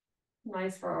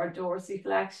 Nice for our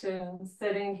dorsiflexion.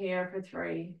 Sitting here for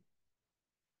 3.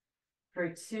 For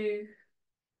 2.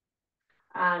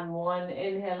 And 1.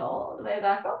 Inhale all the way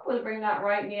back up. We'll bring that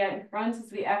right knee out in front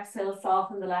as we exhale,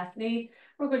 soften the left knee.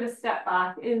 We're going to step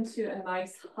back into a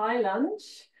nice high lunge.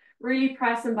 Really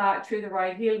pressing back through the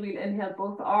right heel. We'll inhale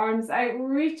both arms out,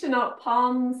 reaching up,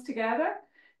 palms together.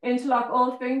 Interlock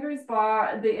all fingers,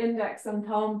 bar the index and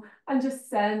thumb, and just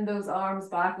send those arms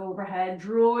back overhead,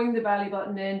 drawing the belly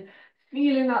button in,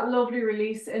 feeling that lovely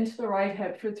release into the right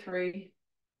hip for 3.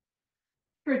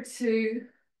 For 2.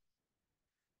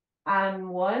 And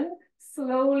 1.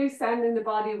 Slowly sending the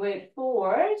body weight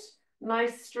forward.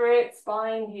 Nice straight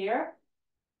spine here.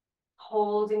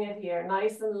 Holding it here.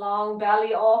 Nice and long,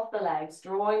 belly off the legs.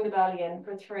 Drawing the belly in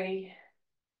for 3.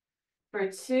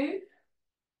 For 2.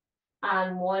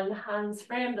 And 1. Hands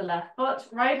frame the left foot.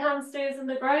 Right hand stays on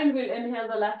the ground. We'll inhale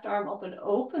the left arm up and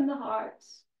open the heart.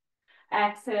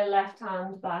 Exhale, left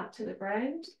hand back to the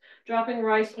ground. Dropping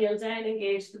right heel down,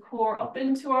 engage the core up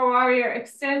into our warrior.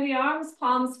 Extend the arms,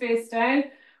 palms face down.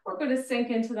 We're going to sink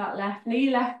into that left knee,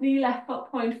 left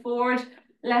foot point forward.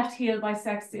 Left heel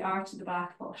bisects the arch of the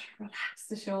back foot. Relax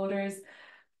the shoulders.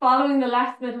 Following the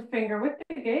left middle finger with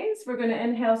the gaze, we're going to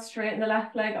inhale, straighten the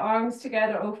left leg, arms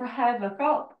together overhead, look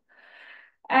up.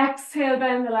 Exhale,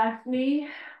 bend the left knee.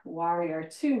 Warrior,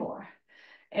 2 more.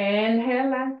 Inhale,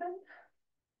 lengthen.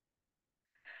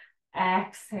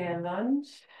 Exhale, lunge.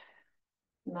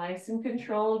 Nice and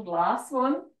controlled. Last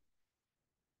 1.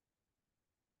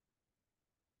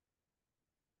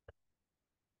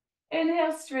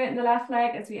 Inhale, straighten the left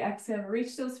leg as we exhale.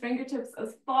 Reach those fingertips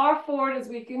as far forward as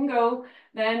we can go.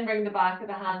 Then bring the back of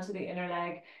the hand to the inner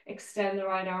leg. Extend the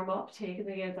right arm up, taking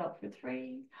the gaze up for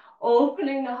 3.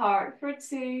 Opening the heart for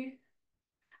 2.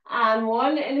 And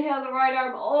 1. Inhale the right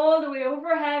arm all the way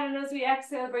overhead. And as we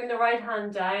exhale, bring the right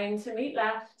hand down to meet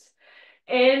left.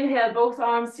 Inhale, both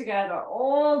arms together,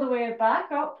 all the way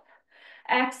back up.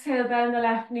 Exhale, bend the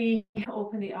left knee,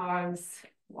 open the arms,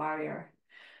 warrior.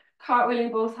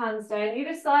 Cartwheeling both hands down,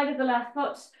 either side of the left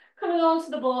foot, coming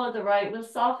onto the ball of the right. We'll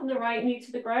soften the right knee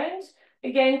to the ground.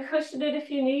 Again, cushion it if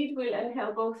you need. We'll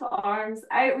inhale both arms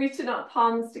out, reaching up,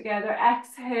 palms together.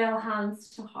 Exhale,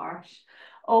 hands to heart.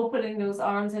 Opening those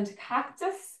arms into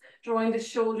cactus, drawing the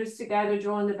shoulders together,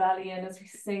 drawing the belly in as we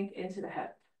sink into the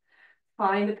hip.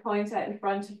 Find a point out in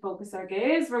front to focus our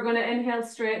gaze. We're going to inhale,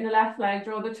 straighten the left leg,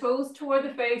 draw the toes toward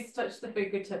the face, touch the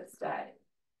fingertips down.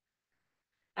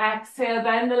 Exhale,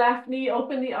 bend the left knee,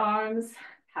 open the arms,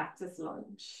 cactus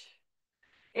lunge.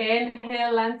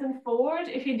 Inhale, lengthen forward.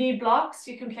 If you need blocks,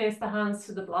 you can place the hands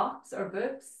to the blocks or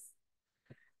books.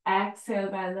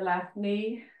 Exhale, bend the left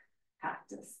knee,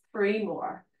 cactus. 3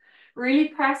 more. Really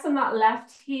pressing that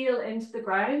left heel into the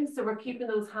ground, so we're keeping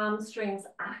those hamstrings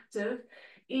active,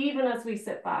 even as we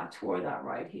sit back toward that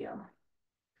right heel.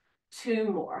 2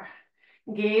 more.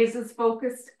 Gaze is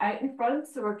focused out in front,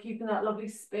 so we're keeping that lovely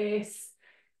space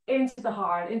into the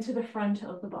heart, into the front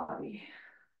of the body.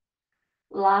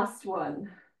 Last one.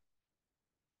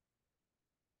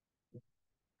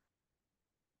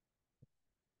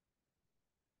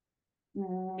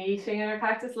 Meeting in our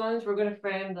cactus lunge, we're going to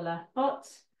frame the left foot.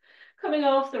 Coming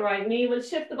off the right knee, we'll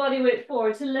shift the body weight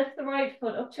forward to lift the right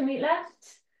foot up to meet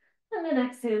left. And then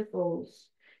exhale, fold.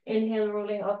 Inhale,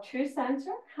 rolling up through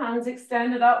center. Hands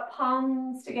extended up,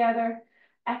 palms together.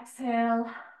 Exhale,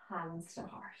 hands to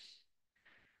heart.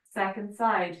 Second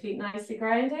side, feet nicely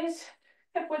grounded.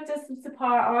 Hip width distance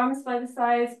apart, arms by the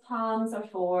sides, palms are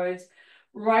forward.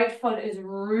 Right foot is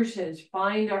rooted.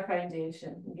 Find our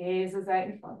foundation. Gaze is out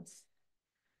in front.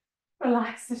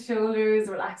 Relax the shoulders,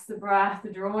 relax the breath,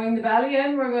 drawing the belly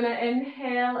in. We're going to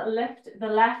inhale, lift the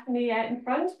left knee out in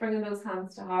front, bringing those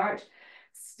hands to heart.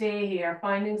 Stay here,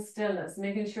 finding stillness,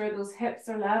 making sure those hips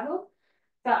are level.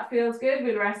 If that feels good,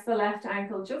 we'll rest the left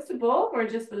ankle just above or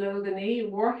just below the knee,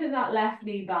 working that left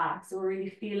knee back. So we're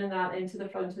really feeling that into the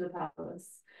front of the pelvis.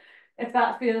 If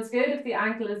that feels good, if the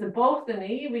ankle is above the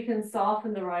knee, we can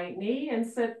soften the right knee and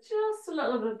sit just a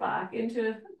little bit back into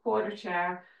a quarter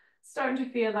chair. Starting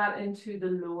to feel that into the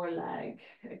lower leg,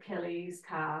 Achilles,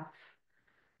 calf.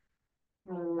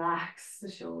 Relax the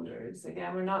shoulders.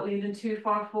 Again, we're not leaning too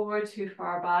far forward, too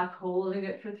far back, holding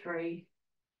it for 3,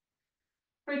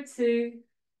 for 2,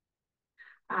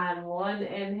 and 1.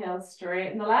 Inhale,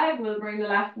 straighten the leg. We'll bring the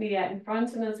left knee out in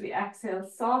front, and as we exhale,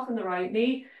 soften the right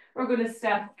knee. We're going to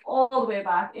step all the way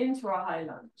back into our high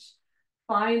lunge.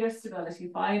 Find our stability,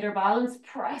 find our balance,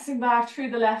 pressing back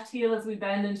through the left heel as we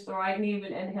bend into the right knee.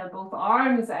 We'll inhale both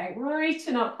arms out,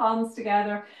 reaching up, palms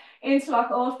together.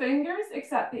 Interlock all fingers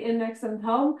except the index and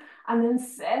thumb, and then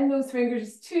send those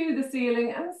fingers to the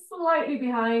ceiling and slightly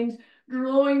behind,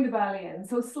 drawing the belly in.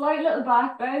 So slight little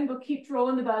back bend, but keep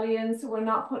drawing the belly in so we're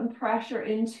not putting pressure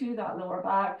into that lower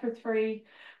back. For 3,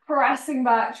 pressing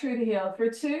back through the heel. For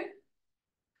 2,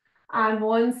 and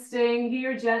 1, staying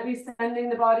here, gently sending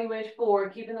the body weight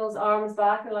forward, keeping those arms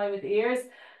back in line with the ears.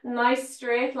 Nice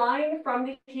straight line from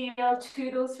the heel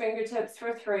to those fingertips.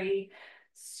 For 3,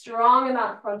 strong in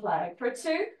that front leg. For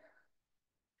 2,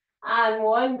 and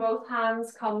 1, both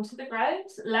hands come to the ground.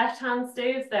 Left hand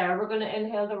stays there. We're going to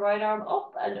inhale the right arm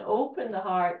up and open the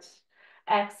heart.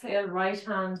 Exhale, right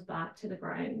hand back to the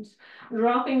ground.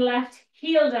 Dropping left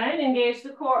heel down, engage the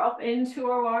core up into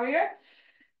our warrior.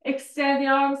 Extend the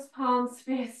arms, palms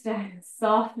face down,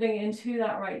 softening into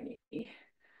that right knee.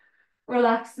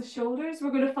 Relax the shoulders.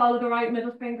 We're going to follow the right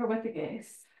middle finger with the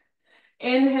gaze.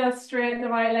 Inhale, straighten the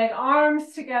right leg,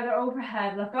 arms together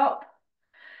overhead, look up.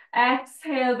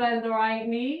 Exhale, bend the right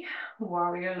knee,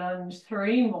 warrior lunge,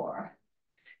 3 more.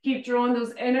 Keep drawing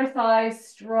those inner thighs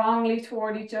strongly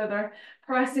toward each other,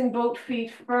 pressing both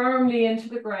feet firmly into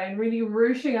the ground, really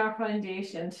rooting our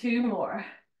foundation. 2 more.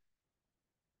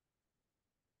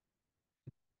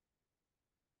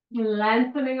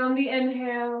 Lengthening on the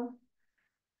inhale,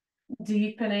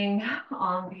 deepening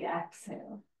on the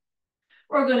exhale.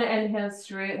 We're going to inhale,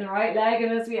 straighten the right leg,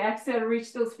 and as we exhale,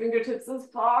 reach those fingertips as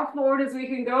far forward as we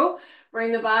can go.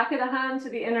 Bring the back of the hand to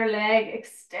the inner leg,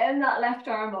 extend that left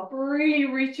arm up, really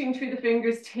reaching through the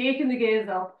fingers, taking the gaze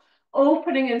up,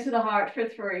 opening into the heart. For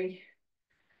 3,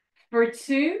 for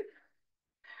 2,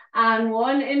 and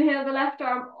 1. Inhale the left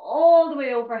arm all the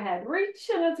way overhead. Reach,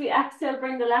 and as we exhale,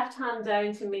 bring the left hand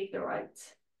down to meet the right.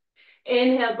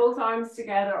 Inhale, both arms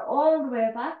together all the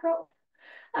way back up.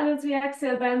 And as we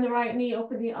exhale, bend the right knee,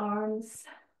 open the arms,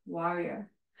 warrior.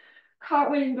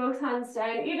 Cartwheeling both hands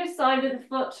down, either side of the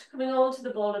foot, coming all to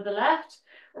the ball of the left,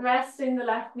 resting the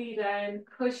left knee down,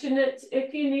 cushion it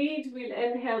if you need. We'll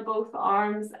inhale both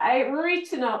arms out,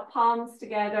 reaching up, palms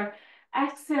together.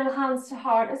 Exhale, hands to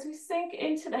heart as we sink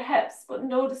into the hips, but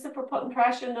notice if we're putting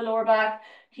pressure in the lower back,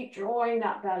 keep drawing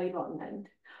that belly button in.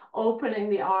 Opening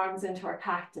the arms into our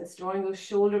cactus, drawing those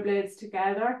shoulder blades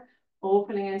together,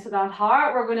 opening into that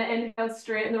heart. We're going to inhale,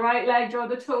 straighten the right leg, draw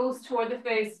the toes toward the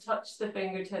face, touch the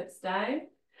fingertips down.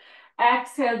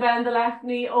 Exhale, bend the left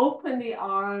knee, open the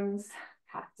arms,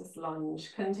 cactus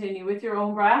lunge. Continue with your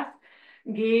own breath.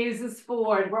 Gazes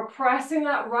forward. We're pressing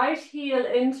that right heel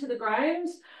into the ground,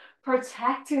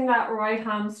 protecting that right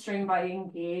hamstring by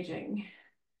engaging.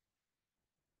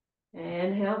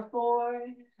 Inhale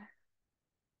forward.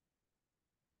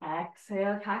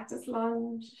 Exhale, cactus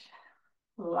lunge.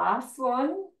 Last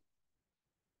one.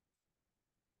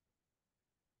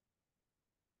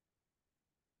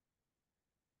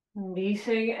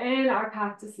 Meeting in our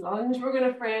cactus lunge, we're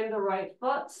going to frame the right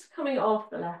foot coming off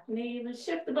the left knee. We'll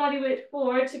shift the body weight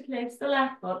forward to place the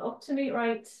left foot up to meet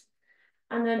right.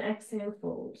 And then exhale,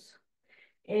 fold.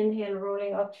 Inhale,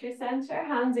 rolling up to center,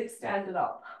 hands extended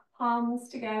up, palms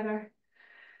together.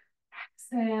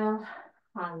 Exhale,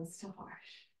 hands to heart.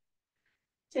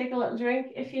 Take a little drink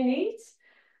if you need.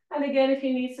 And again, if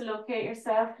you need to locate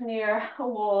yourself near a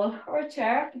wall or a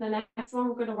chair, for the next one,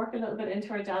 we're going to work a little bit into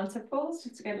our dancer pose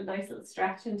just to get a nice little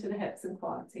stretch into the hips and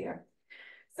quads here.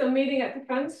 So meeting at the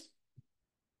front,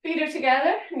 feet are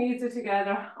together, knees are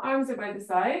together, arms are by the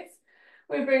sides.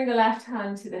 We bring the left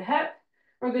hand to the hip.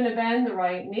 We're going to bend the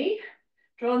right knee,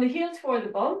 drawing the heel toward the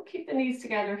bum, keep the knees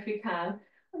together if you can.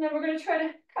 And then we're going to try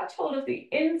to catch hold of the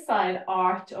inside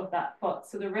arch of that foot.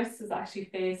 So the wrist is actually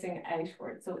facing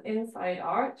outward. So inside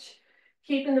arch,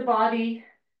 keeping the body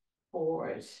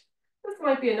forward. This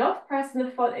might be enough, pressing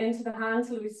the foot into the hand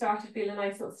till we start to feel a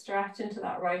nice little stretch into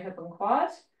that right hip and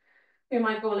quad. We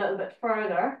might go a little bit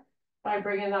further by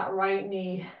bringing that right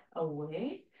knee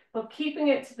away, but keeping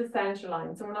it to the center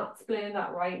line. So we're not splitting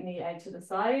that right knee out to the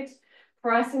side.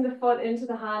 Pressing the foot into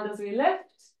the hand as we lift.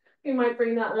 We might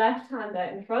bring that left hand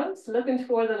out in front, looking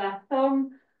toward the left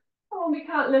thumb. And when we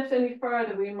can't lift any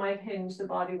further, we might hinge the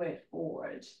body weight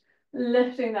forward,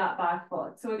 lifting that back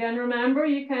foot. So again, remember,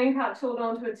 you can catch hold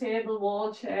onto a table,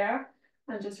 wall, chair,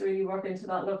 and just really work into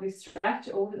that lovely stretch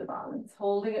over the balance.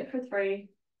 Holding it for 3,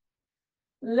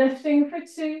 lifting for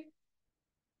 2,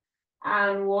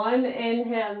 and 1.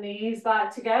 Inhale, knees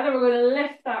back together. We're going to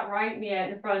lift that right knee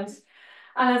out in front.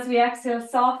 And as we exhale,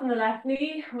 soften the left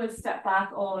knee. We'll step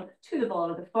back on to the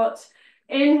ball of the foot.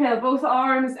 Inhale, both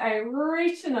arms out,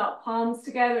 reaching up, palms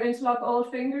together, interlock all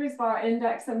fingers, bar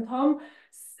index and thumb.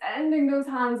 Sending those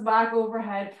hands back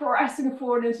overhead, pressing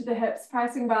forward into the hips,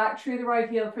 pressing back through the right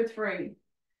heel for 3.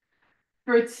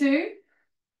 For 2.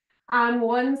 And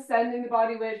 1, sending the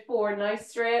body weight forward. Nice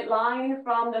straight line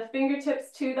from the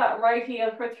fingertips to that right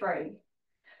heel for 3.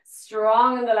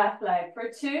 Strong in the left leg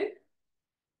for 2.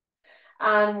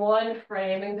 And 1,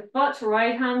 framing the foot.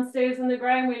 Right hand stays on the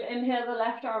ground. We'll inhale the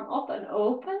left arm up and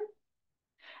open.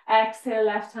 Exhale,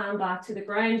 left hand back to the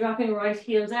ground, dropping right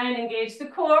heel down. Engage the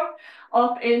core.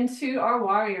 Up into our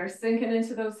warrior. Sinking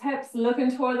into those hips, looking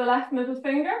toward the left middle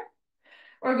finger.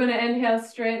 We're going to inhale,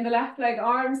 straighten the left leg,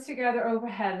 arms together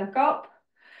overhead. Look up.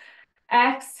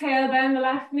 Exhale, bend the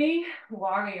left knee.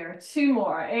 Warrior. 2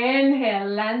 more. Inhale,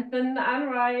 lengthen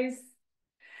and rise.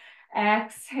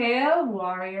 Exhale,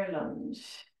 warrior lunge.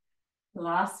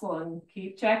 Last one.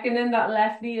 Keep checking in that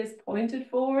left knee is pointed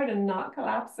forward and not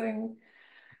collapsing.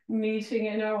 Meeting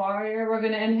in our warrior. We're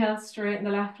going to inhale, straighten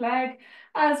the left leg.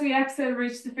 As we exhale,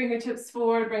 reach the fingertips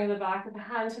forward, bring the back of the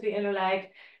hand to the inner leg.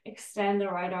 Extend the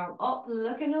right arm up,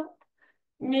 looking up.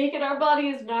 Making our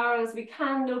body as narrow as we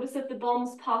can. Notice if the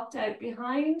bum's popped out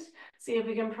behind. See if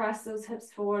we can press those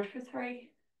hips forward for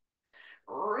 3.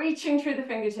 Reaching through the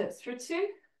fingertips for 2.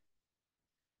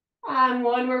 And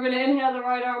 1, we're going to inhale the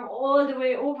right arm all the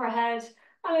way overhead.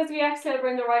 And as we exhale,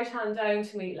 bring the right hand down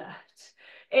to meet left.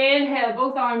 Inhale,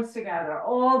 both arms together,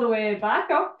 all the way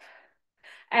back up.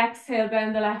 Exhale,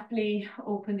 bend the left knee,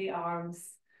 open the arms,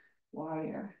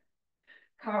 warrior.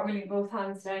 Cartwheeling both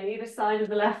hands down either side of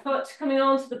the left foot, coming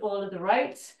onto the ball of the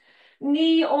right.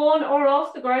 Knee on or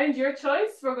off the ground, your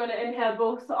choice. We're going to inhale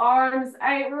both arms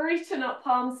out, reaching up,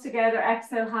 palms together.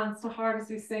 Exhale, hands to heart as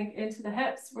we sink into the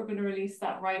hips. We're going to release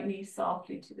that right knee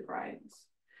softly to the ground.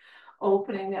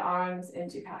 Opening the arms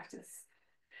into cactus.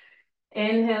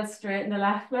 Inhale, straighten the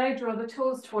left leg, draw the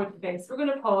toes toward the face. We're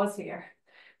going to pause here.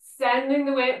 Sending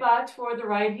the weight back toward the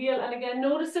right heel. And again,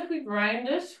 notice if we ground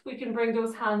it, we can bring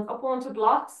those hands up onto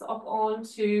blocks, up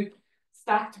onto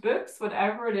stacked books,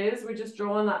 whatever it is. We're just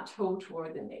drawing that toe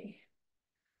toward the knee.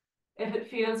 If it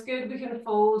feels good, we can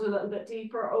fold a little bit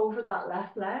deeper over that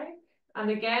left leg.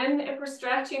 And again, if we're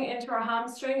stretching into our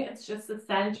hamstring, it's just the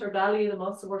center belly of the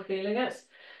muscle we're feeling it.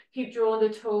 Keep drawing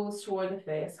the toes toward the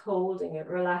face, holding it.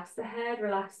 Relax the head,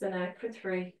 relax the neck for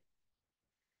 3.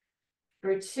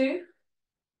 For 2.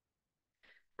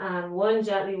 And 1,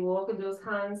 gently walking those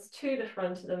hands to the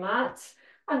front of the mat.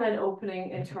 And then opening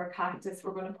into our cactus.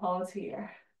 We're going to pause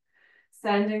here.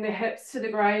 Sending the hips to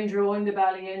the ground, drawing the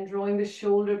belly in, drawing the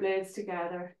shoulder blades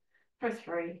together for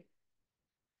 3.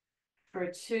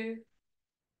 For 2.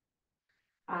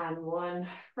 And 1,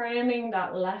 framing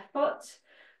that left foot.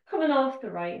 Coming off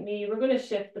the right knee, we're going to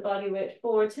shift the body weight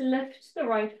forward to lift the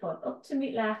right foot up to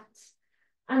meet left.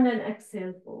 And then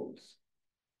exhale, fold.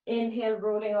 Inhale,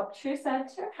 rolling up through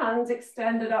center, hands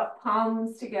extended up,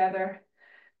 palms together.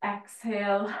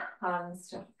 Exhale, hands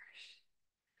to heart.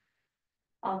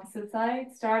 Opposite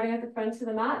side, starting at the front of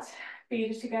the mat,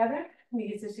 feet are together,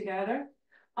 knees are together,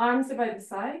 arms are by the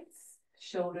sides,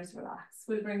 shoulders relax.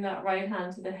 We'll bring that right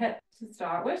hand to the hip to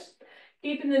start with.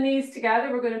 Keeping the knees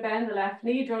together, we're going to bend the left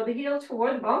knee, draw the heel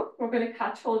toward the bum. We're going to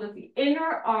catch hold of the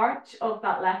inner arch of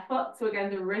that left foot. So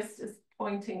again, the wrist is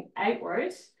pointing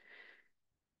outward.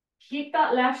 Keep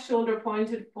that left shoulder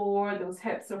pointed forward, those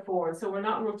hips are forward. So we're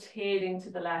not rotating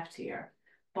to the left here.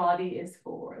 Body is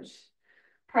forward.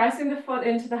 Pressing the foot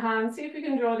into the hand, see if we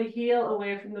can draw the heel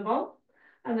away from the bum,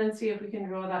 and then see if we can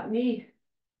draw that knee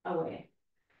away.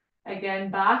 Again,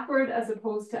 backward as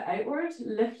opposed to outward,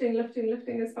 lifting, lifting,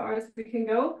 lifting as far as we can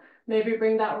go. Maybe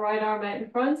bring that right arm out in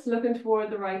front, looking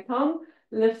toward the right thumb,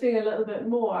 lifting a little bit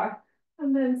more,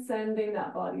 and then sending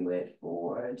that body weight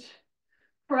forward.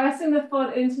 Pressing the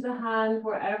foot into the hand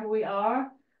wherever we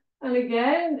are. And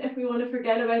again, if we want to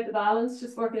forget about the balance,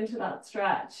 just work into that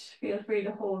stretch. Feel free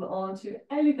to hold on to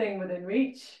anything within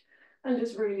reach and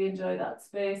just really enjoy that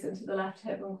space into the left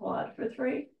hip and quad for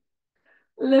 3.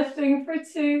 Lifting for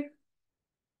 2.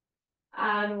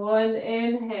 And 1,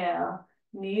 inhale.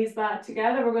 Knees back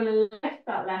together. We're going to lift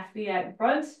that left knee out in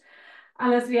front.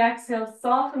 And as we exhale,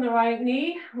 soften the right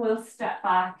knee. We'll step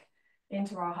back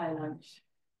into our high lunge.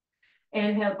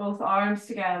 Inhale, both arms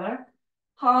together.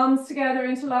 Palms together,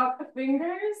 interlock the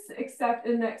fingers, except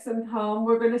index and thumb.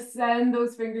 We're going to send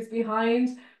those fingers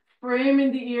behind,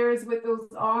 framing the ears with those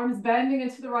arms, bending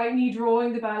into the right knee,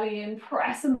 drawing the belly in,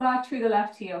 pressing back through the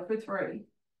left heel for 3.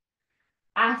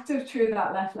 Active through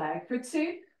that left leg for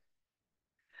 2.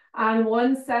 And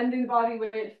 1, sending the body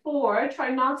weight forward.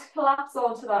 Try not to collapse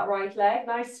onto that right leg.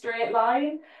 Nice straight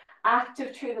line.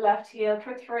 Active through the left heel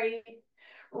for 3.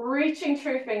 Reaching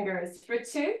through fingers for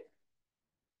 2.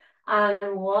 And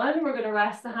 1, we're going to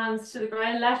rest the hands to the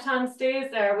ground. Left hand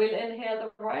stays there. We'll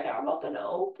inhale the right arm up and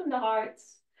open the heart.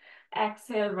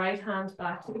 Exhale, right hand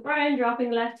back to the ground,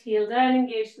 dropping left heel down,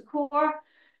 engage the core.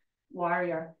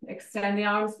 Warrior. Extend the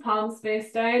arms, palms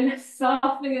face down,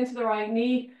 softening into the right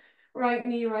knee,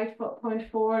 right foot point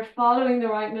forward, following the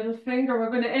right middle finger. We're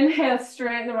going to inhale,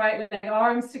 straighten the right leg,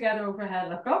 arms together overhead,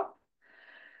 look up.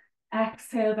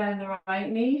 Exhale, bend the right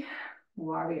knee,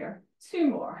 warrior. 2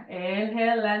 more.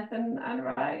 Inhale, lengthen and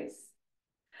rise.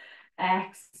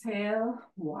 Exhale,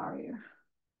 warrior.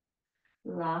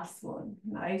 Last one,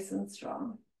 nice and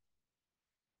strong.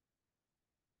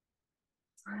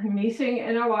 Meeting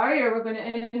inner warrior, we're going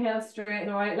to inhale, straighten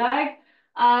the right leg.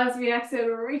 As we exhale,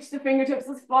 reach the fingertips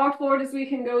as far forward as we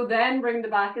can go, then bring the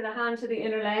back of the hand to the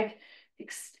inner leg.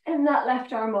 Extend that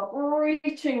left arm up,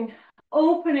 reaching,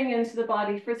 opening into the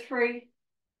body for 3,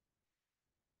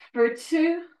 for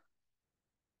 2,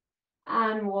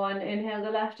 and 1. Inhale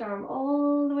the left arm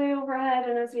all the way overhead,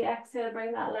 and as we exhale,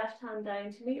 bring that left hand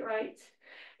down to meet right.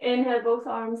 Inhale, both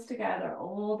arms together,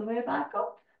 all the way back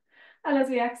up. And as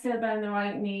we exhale, bend the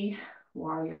right knee,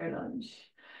 warrior lunge.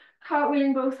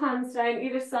 Cartwheeling both hands down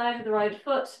either side of the right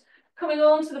foot, coming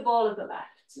on to the ball of the left.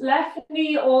 Left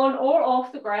knee on or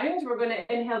off the ground. We're going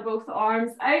to inhale both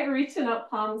arms out, reaching up,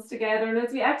 palms together. And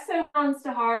as we exhale, hands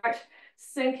to heart,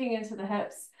 sinking into the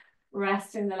hips,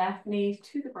 resting the left knee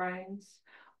to the ground,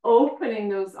 opening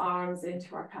those arms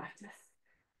into our cactus.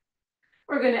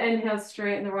 We're going to inhale,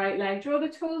 straighten the right leg, draw the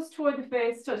toes toward the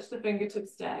face, touch the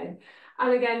fingertips down.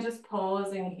 And again, just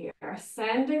pausing here,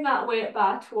 sending that weight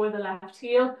back toward the left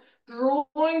heel,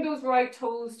 drawing those right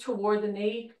toes toward the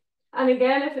knee. And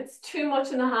again, if it's too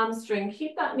much in the hamstring,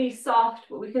 keep that knee soft,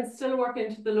 but we can still work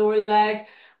into the lower leg.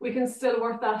 We can still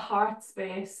work that heart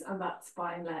space and that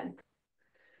spine length.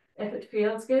 If it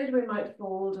feels good, we might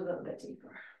fold a little bit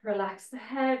deeper. Relax the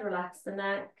head, relax the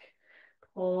neck.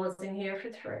 Pausing here for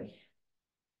 3.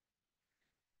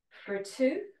 For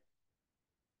 2.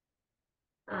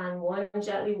 And 1,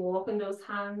 gently walking those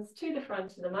hands to the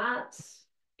front of the mat.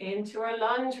 Into our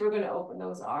lunge, we're going to open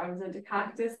those arms into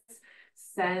cactus,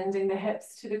 sending the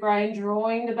hips to the ground,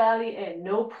 drawing the belly in.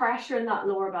 No pressure in that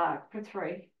lower back for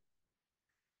 3.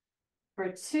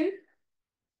 For 2.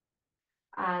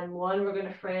 And 1, we're going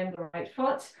to frame the right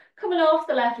foot. Coming off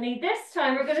the left knee. This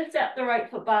time, we're going to step the right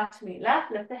foot back to meet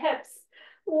left, lift the hips.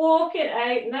 Walk it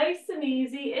out, nice and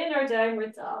easy, in our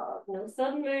downward dog. No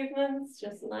sudden movements,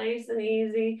 just nice and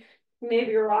easy.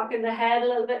 Maybe you're rocking the head a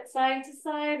little bit side to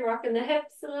side, rocking the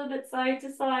hips a little bit side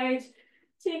to side.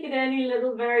 Take it any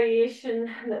little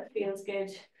variation that feels good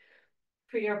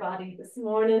for your body this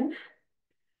morning.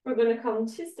 We're going to come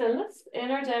to stillness in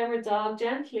our downward dog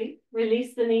gently.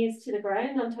 Release the knees to the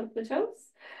ground, untuck the toes.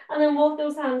 And then walk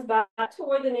those hands back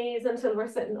toward the knees until we're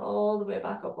sitting all the way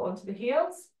back up onto the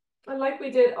heels. And like we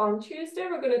did on Tuesday,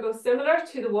 we're going to go similar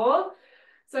to the wall.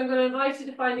 So I'm going to invite you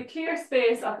to find a clear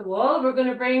space at the wall. We're going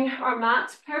to bring our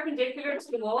mat perpendicular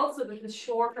to the wall so that the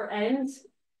shorter end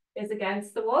is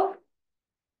against the wall.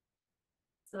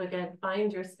 So again,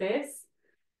 find your space.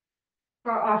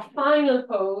 For our final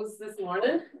pose this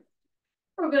morning,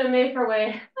 we're going to make our way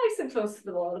nice and close to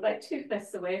the wall, about 2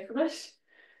 fists away from it.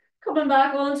 Coming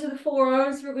back onto the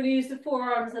forearms, we're going to use the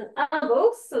forearms and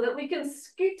elbows so that we can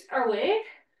scoot our way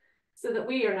so that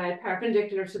we are now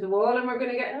perpendicular to the wall, and we're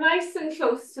going to get nice and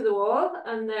close to the wall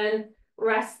and then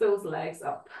rest those legs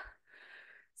up.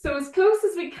 So as close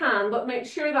as we can, but make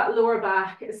sure that lower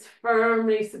back is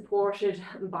firmly supported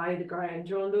by the ground.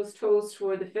 Drawing those toes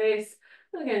toward the face.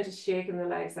 And again, just shaking the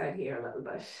legs out here a little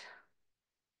bit.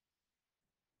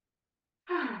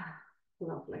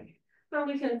 Lovely. Now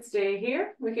we can stay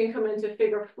here. We can come into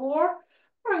figure 4.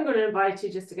 Or I'm going to invite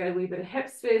you just to get a wee bit of hip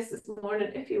space this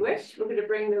morning if you wish. We're going to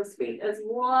bring those feet as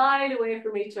wide away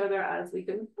from each other as we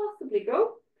can possibly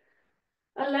go.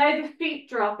 Allow the feet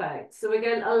drop out. So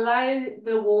again, allow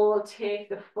the wall take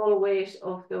the full weight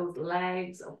of those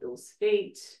legs, of those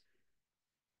feet.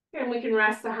 And we can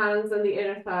rest the hands on the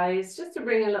inner thighs just to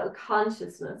bring a little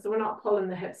consciousness. So we're not pulling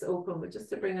the hips open, but just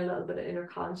to bring a little bit of inner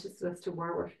consciousness to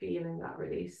where we're feeling that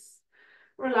release.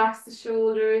 Relax the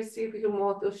shoulders. See if we can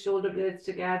walk those shoulder blades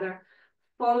together.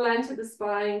 Full length of the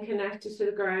spine, connected to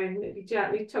the ground. Maybe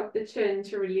gently tuck the chin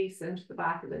to release into the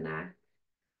back of the neck.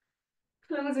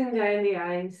 Closing down the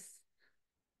eyes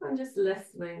and just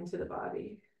listening to the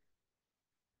body.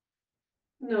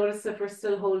 Notice if we're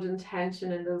still holding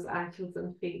tension in those ankles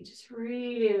and feet. Just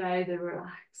really allow them to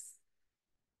relax.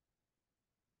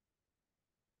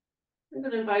 I'm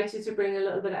going to invite you to bring a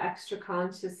little bit of extra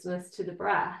consciousness to the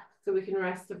breath. So we can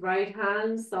rest the right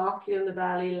hand softly on the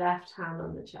belly, left hand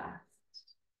on the chest.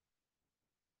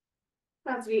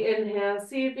 As we inhale,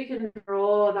 see if we can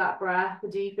draw that breath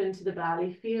deep into the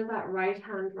belly. Feel that right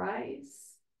hand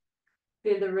rise.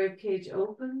 Feel the rib cage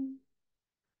open.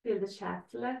 Feel the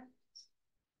chest lift.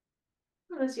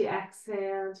 And as you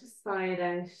exhale, just sigh it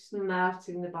out,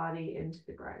 melting the body into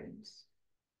the ground.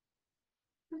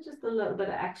 And just a little bit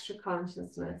of extra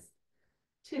consciousness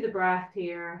to the breath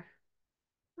here.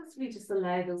 As we just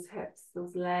allow those hips,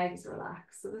 those legs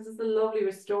relax. So this is a lovely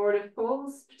restorative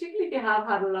pose, particularly if you have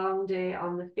had a long day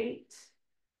on the feet.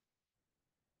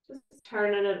 Just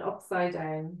turning it upside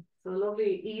down. So a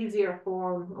lovely, easier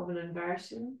form of an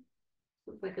inversion.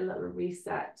 So it's like a little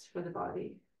reset for the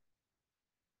body.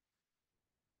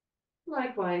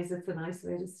 Likewise, it's a nice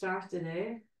way to start the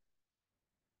day.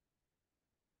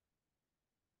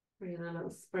 Bring a little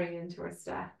spring into our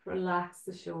step. Relax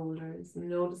the shoulders,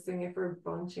 noticing if we're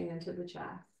bunching into the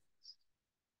chest.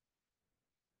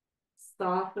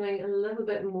 Softening a little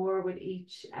bit more with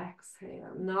each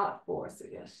exhale, not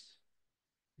forcing it.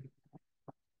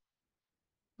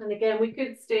 And again, we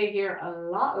could stay here a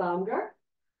lot longer,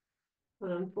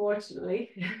 but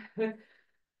unfortunately,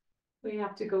 we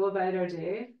have to go about our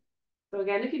day. So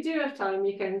again, if you do have time,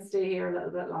 you can stay here a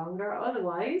little bit longer.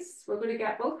 Otherwise, we're going to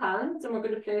get both hands and we're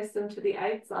going to place them to the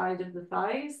outside of the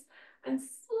thighs and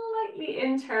slightly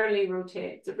internally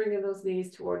rotate. So bringing those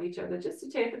knees toward each other just to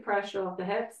take the pressure off the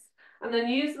hips. And then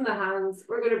using the hands,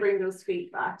 we're going to bring those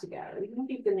feet back together. You can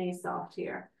keep the knees soft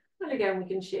here. And again, we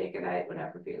can shake it out,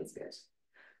 whatever feels good.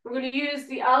 We're going to use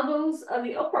the elbows and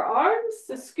the upper arms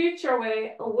to scooch our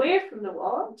way away from the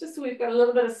wall, just so we've got a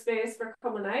little bit of space for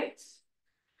coming out.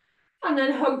 And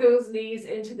then hug those knees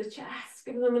into the chest,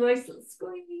 giving them a nice little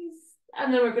squeeze.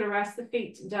 And then we're going to rest the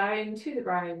feet down to the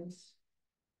ground.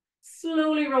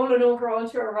 Slowly rolling over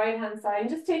onto our right hand side. And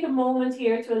just take a moment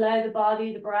here to allow the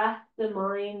body, the breath, the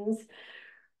mind,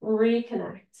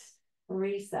 reconnect,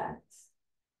 reset.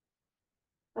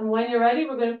 And when you're ready,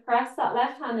 we're going to press that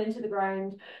left hand into the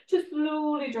ground. Just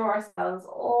slowly draw ourselves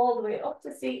all the way up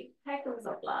to seat. Take those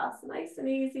up last, nice and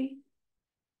easy.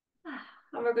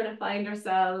 And we're going to find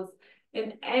ourselves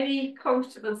in any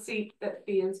comfortable seat that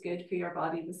feels good for your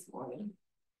body this morning.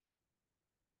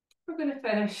 We're going to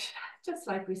finish just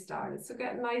like we started. So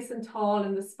get nice and tall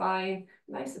in the spine,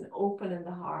 nice and open in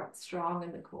the heart, strong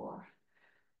in the core.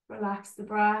 Relax the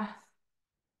breath,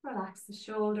 relax the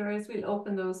shoulders. We'll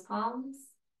open those palms.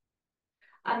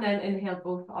 And then inhale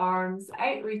both arms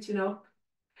out, reaching up.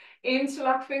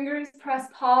 Interlock fingers, press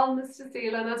palms to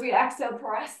ceiling. As we exhale,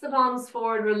 press the palms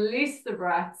forward, release the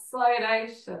breath, slide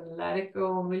out and let it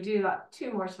go. And we'll do that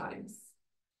 2 more times.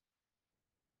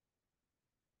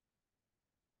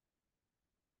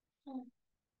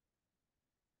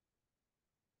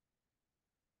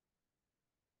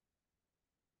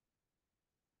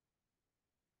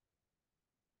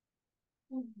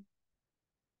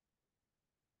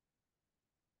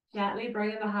 Gently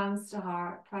bringing the hands to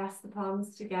heart, press the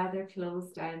palms together,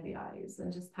 close down the eyes,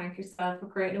 and just thank yourself for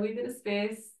creating a wee bit of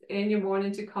space in your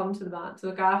morning to come to the mat, to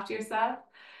look after yourself,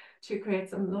 to create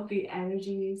some lovely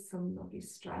energy, some lovely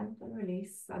strength and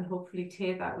release, and hopefully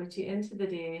take that with you into the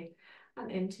day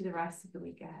and into the rest of the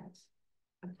week ahead.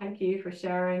 And thank you for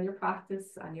sharing your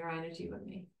practice and your energy with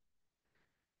me.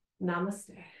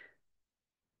 Namaste.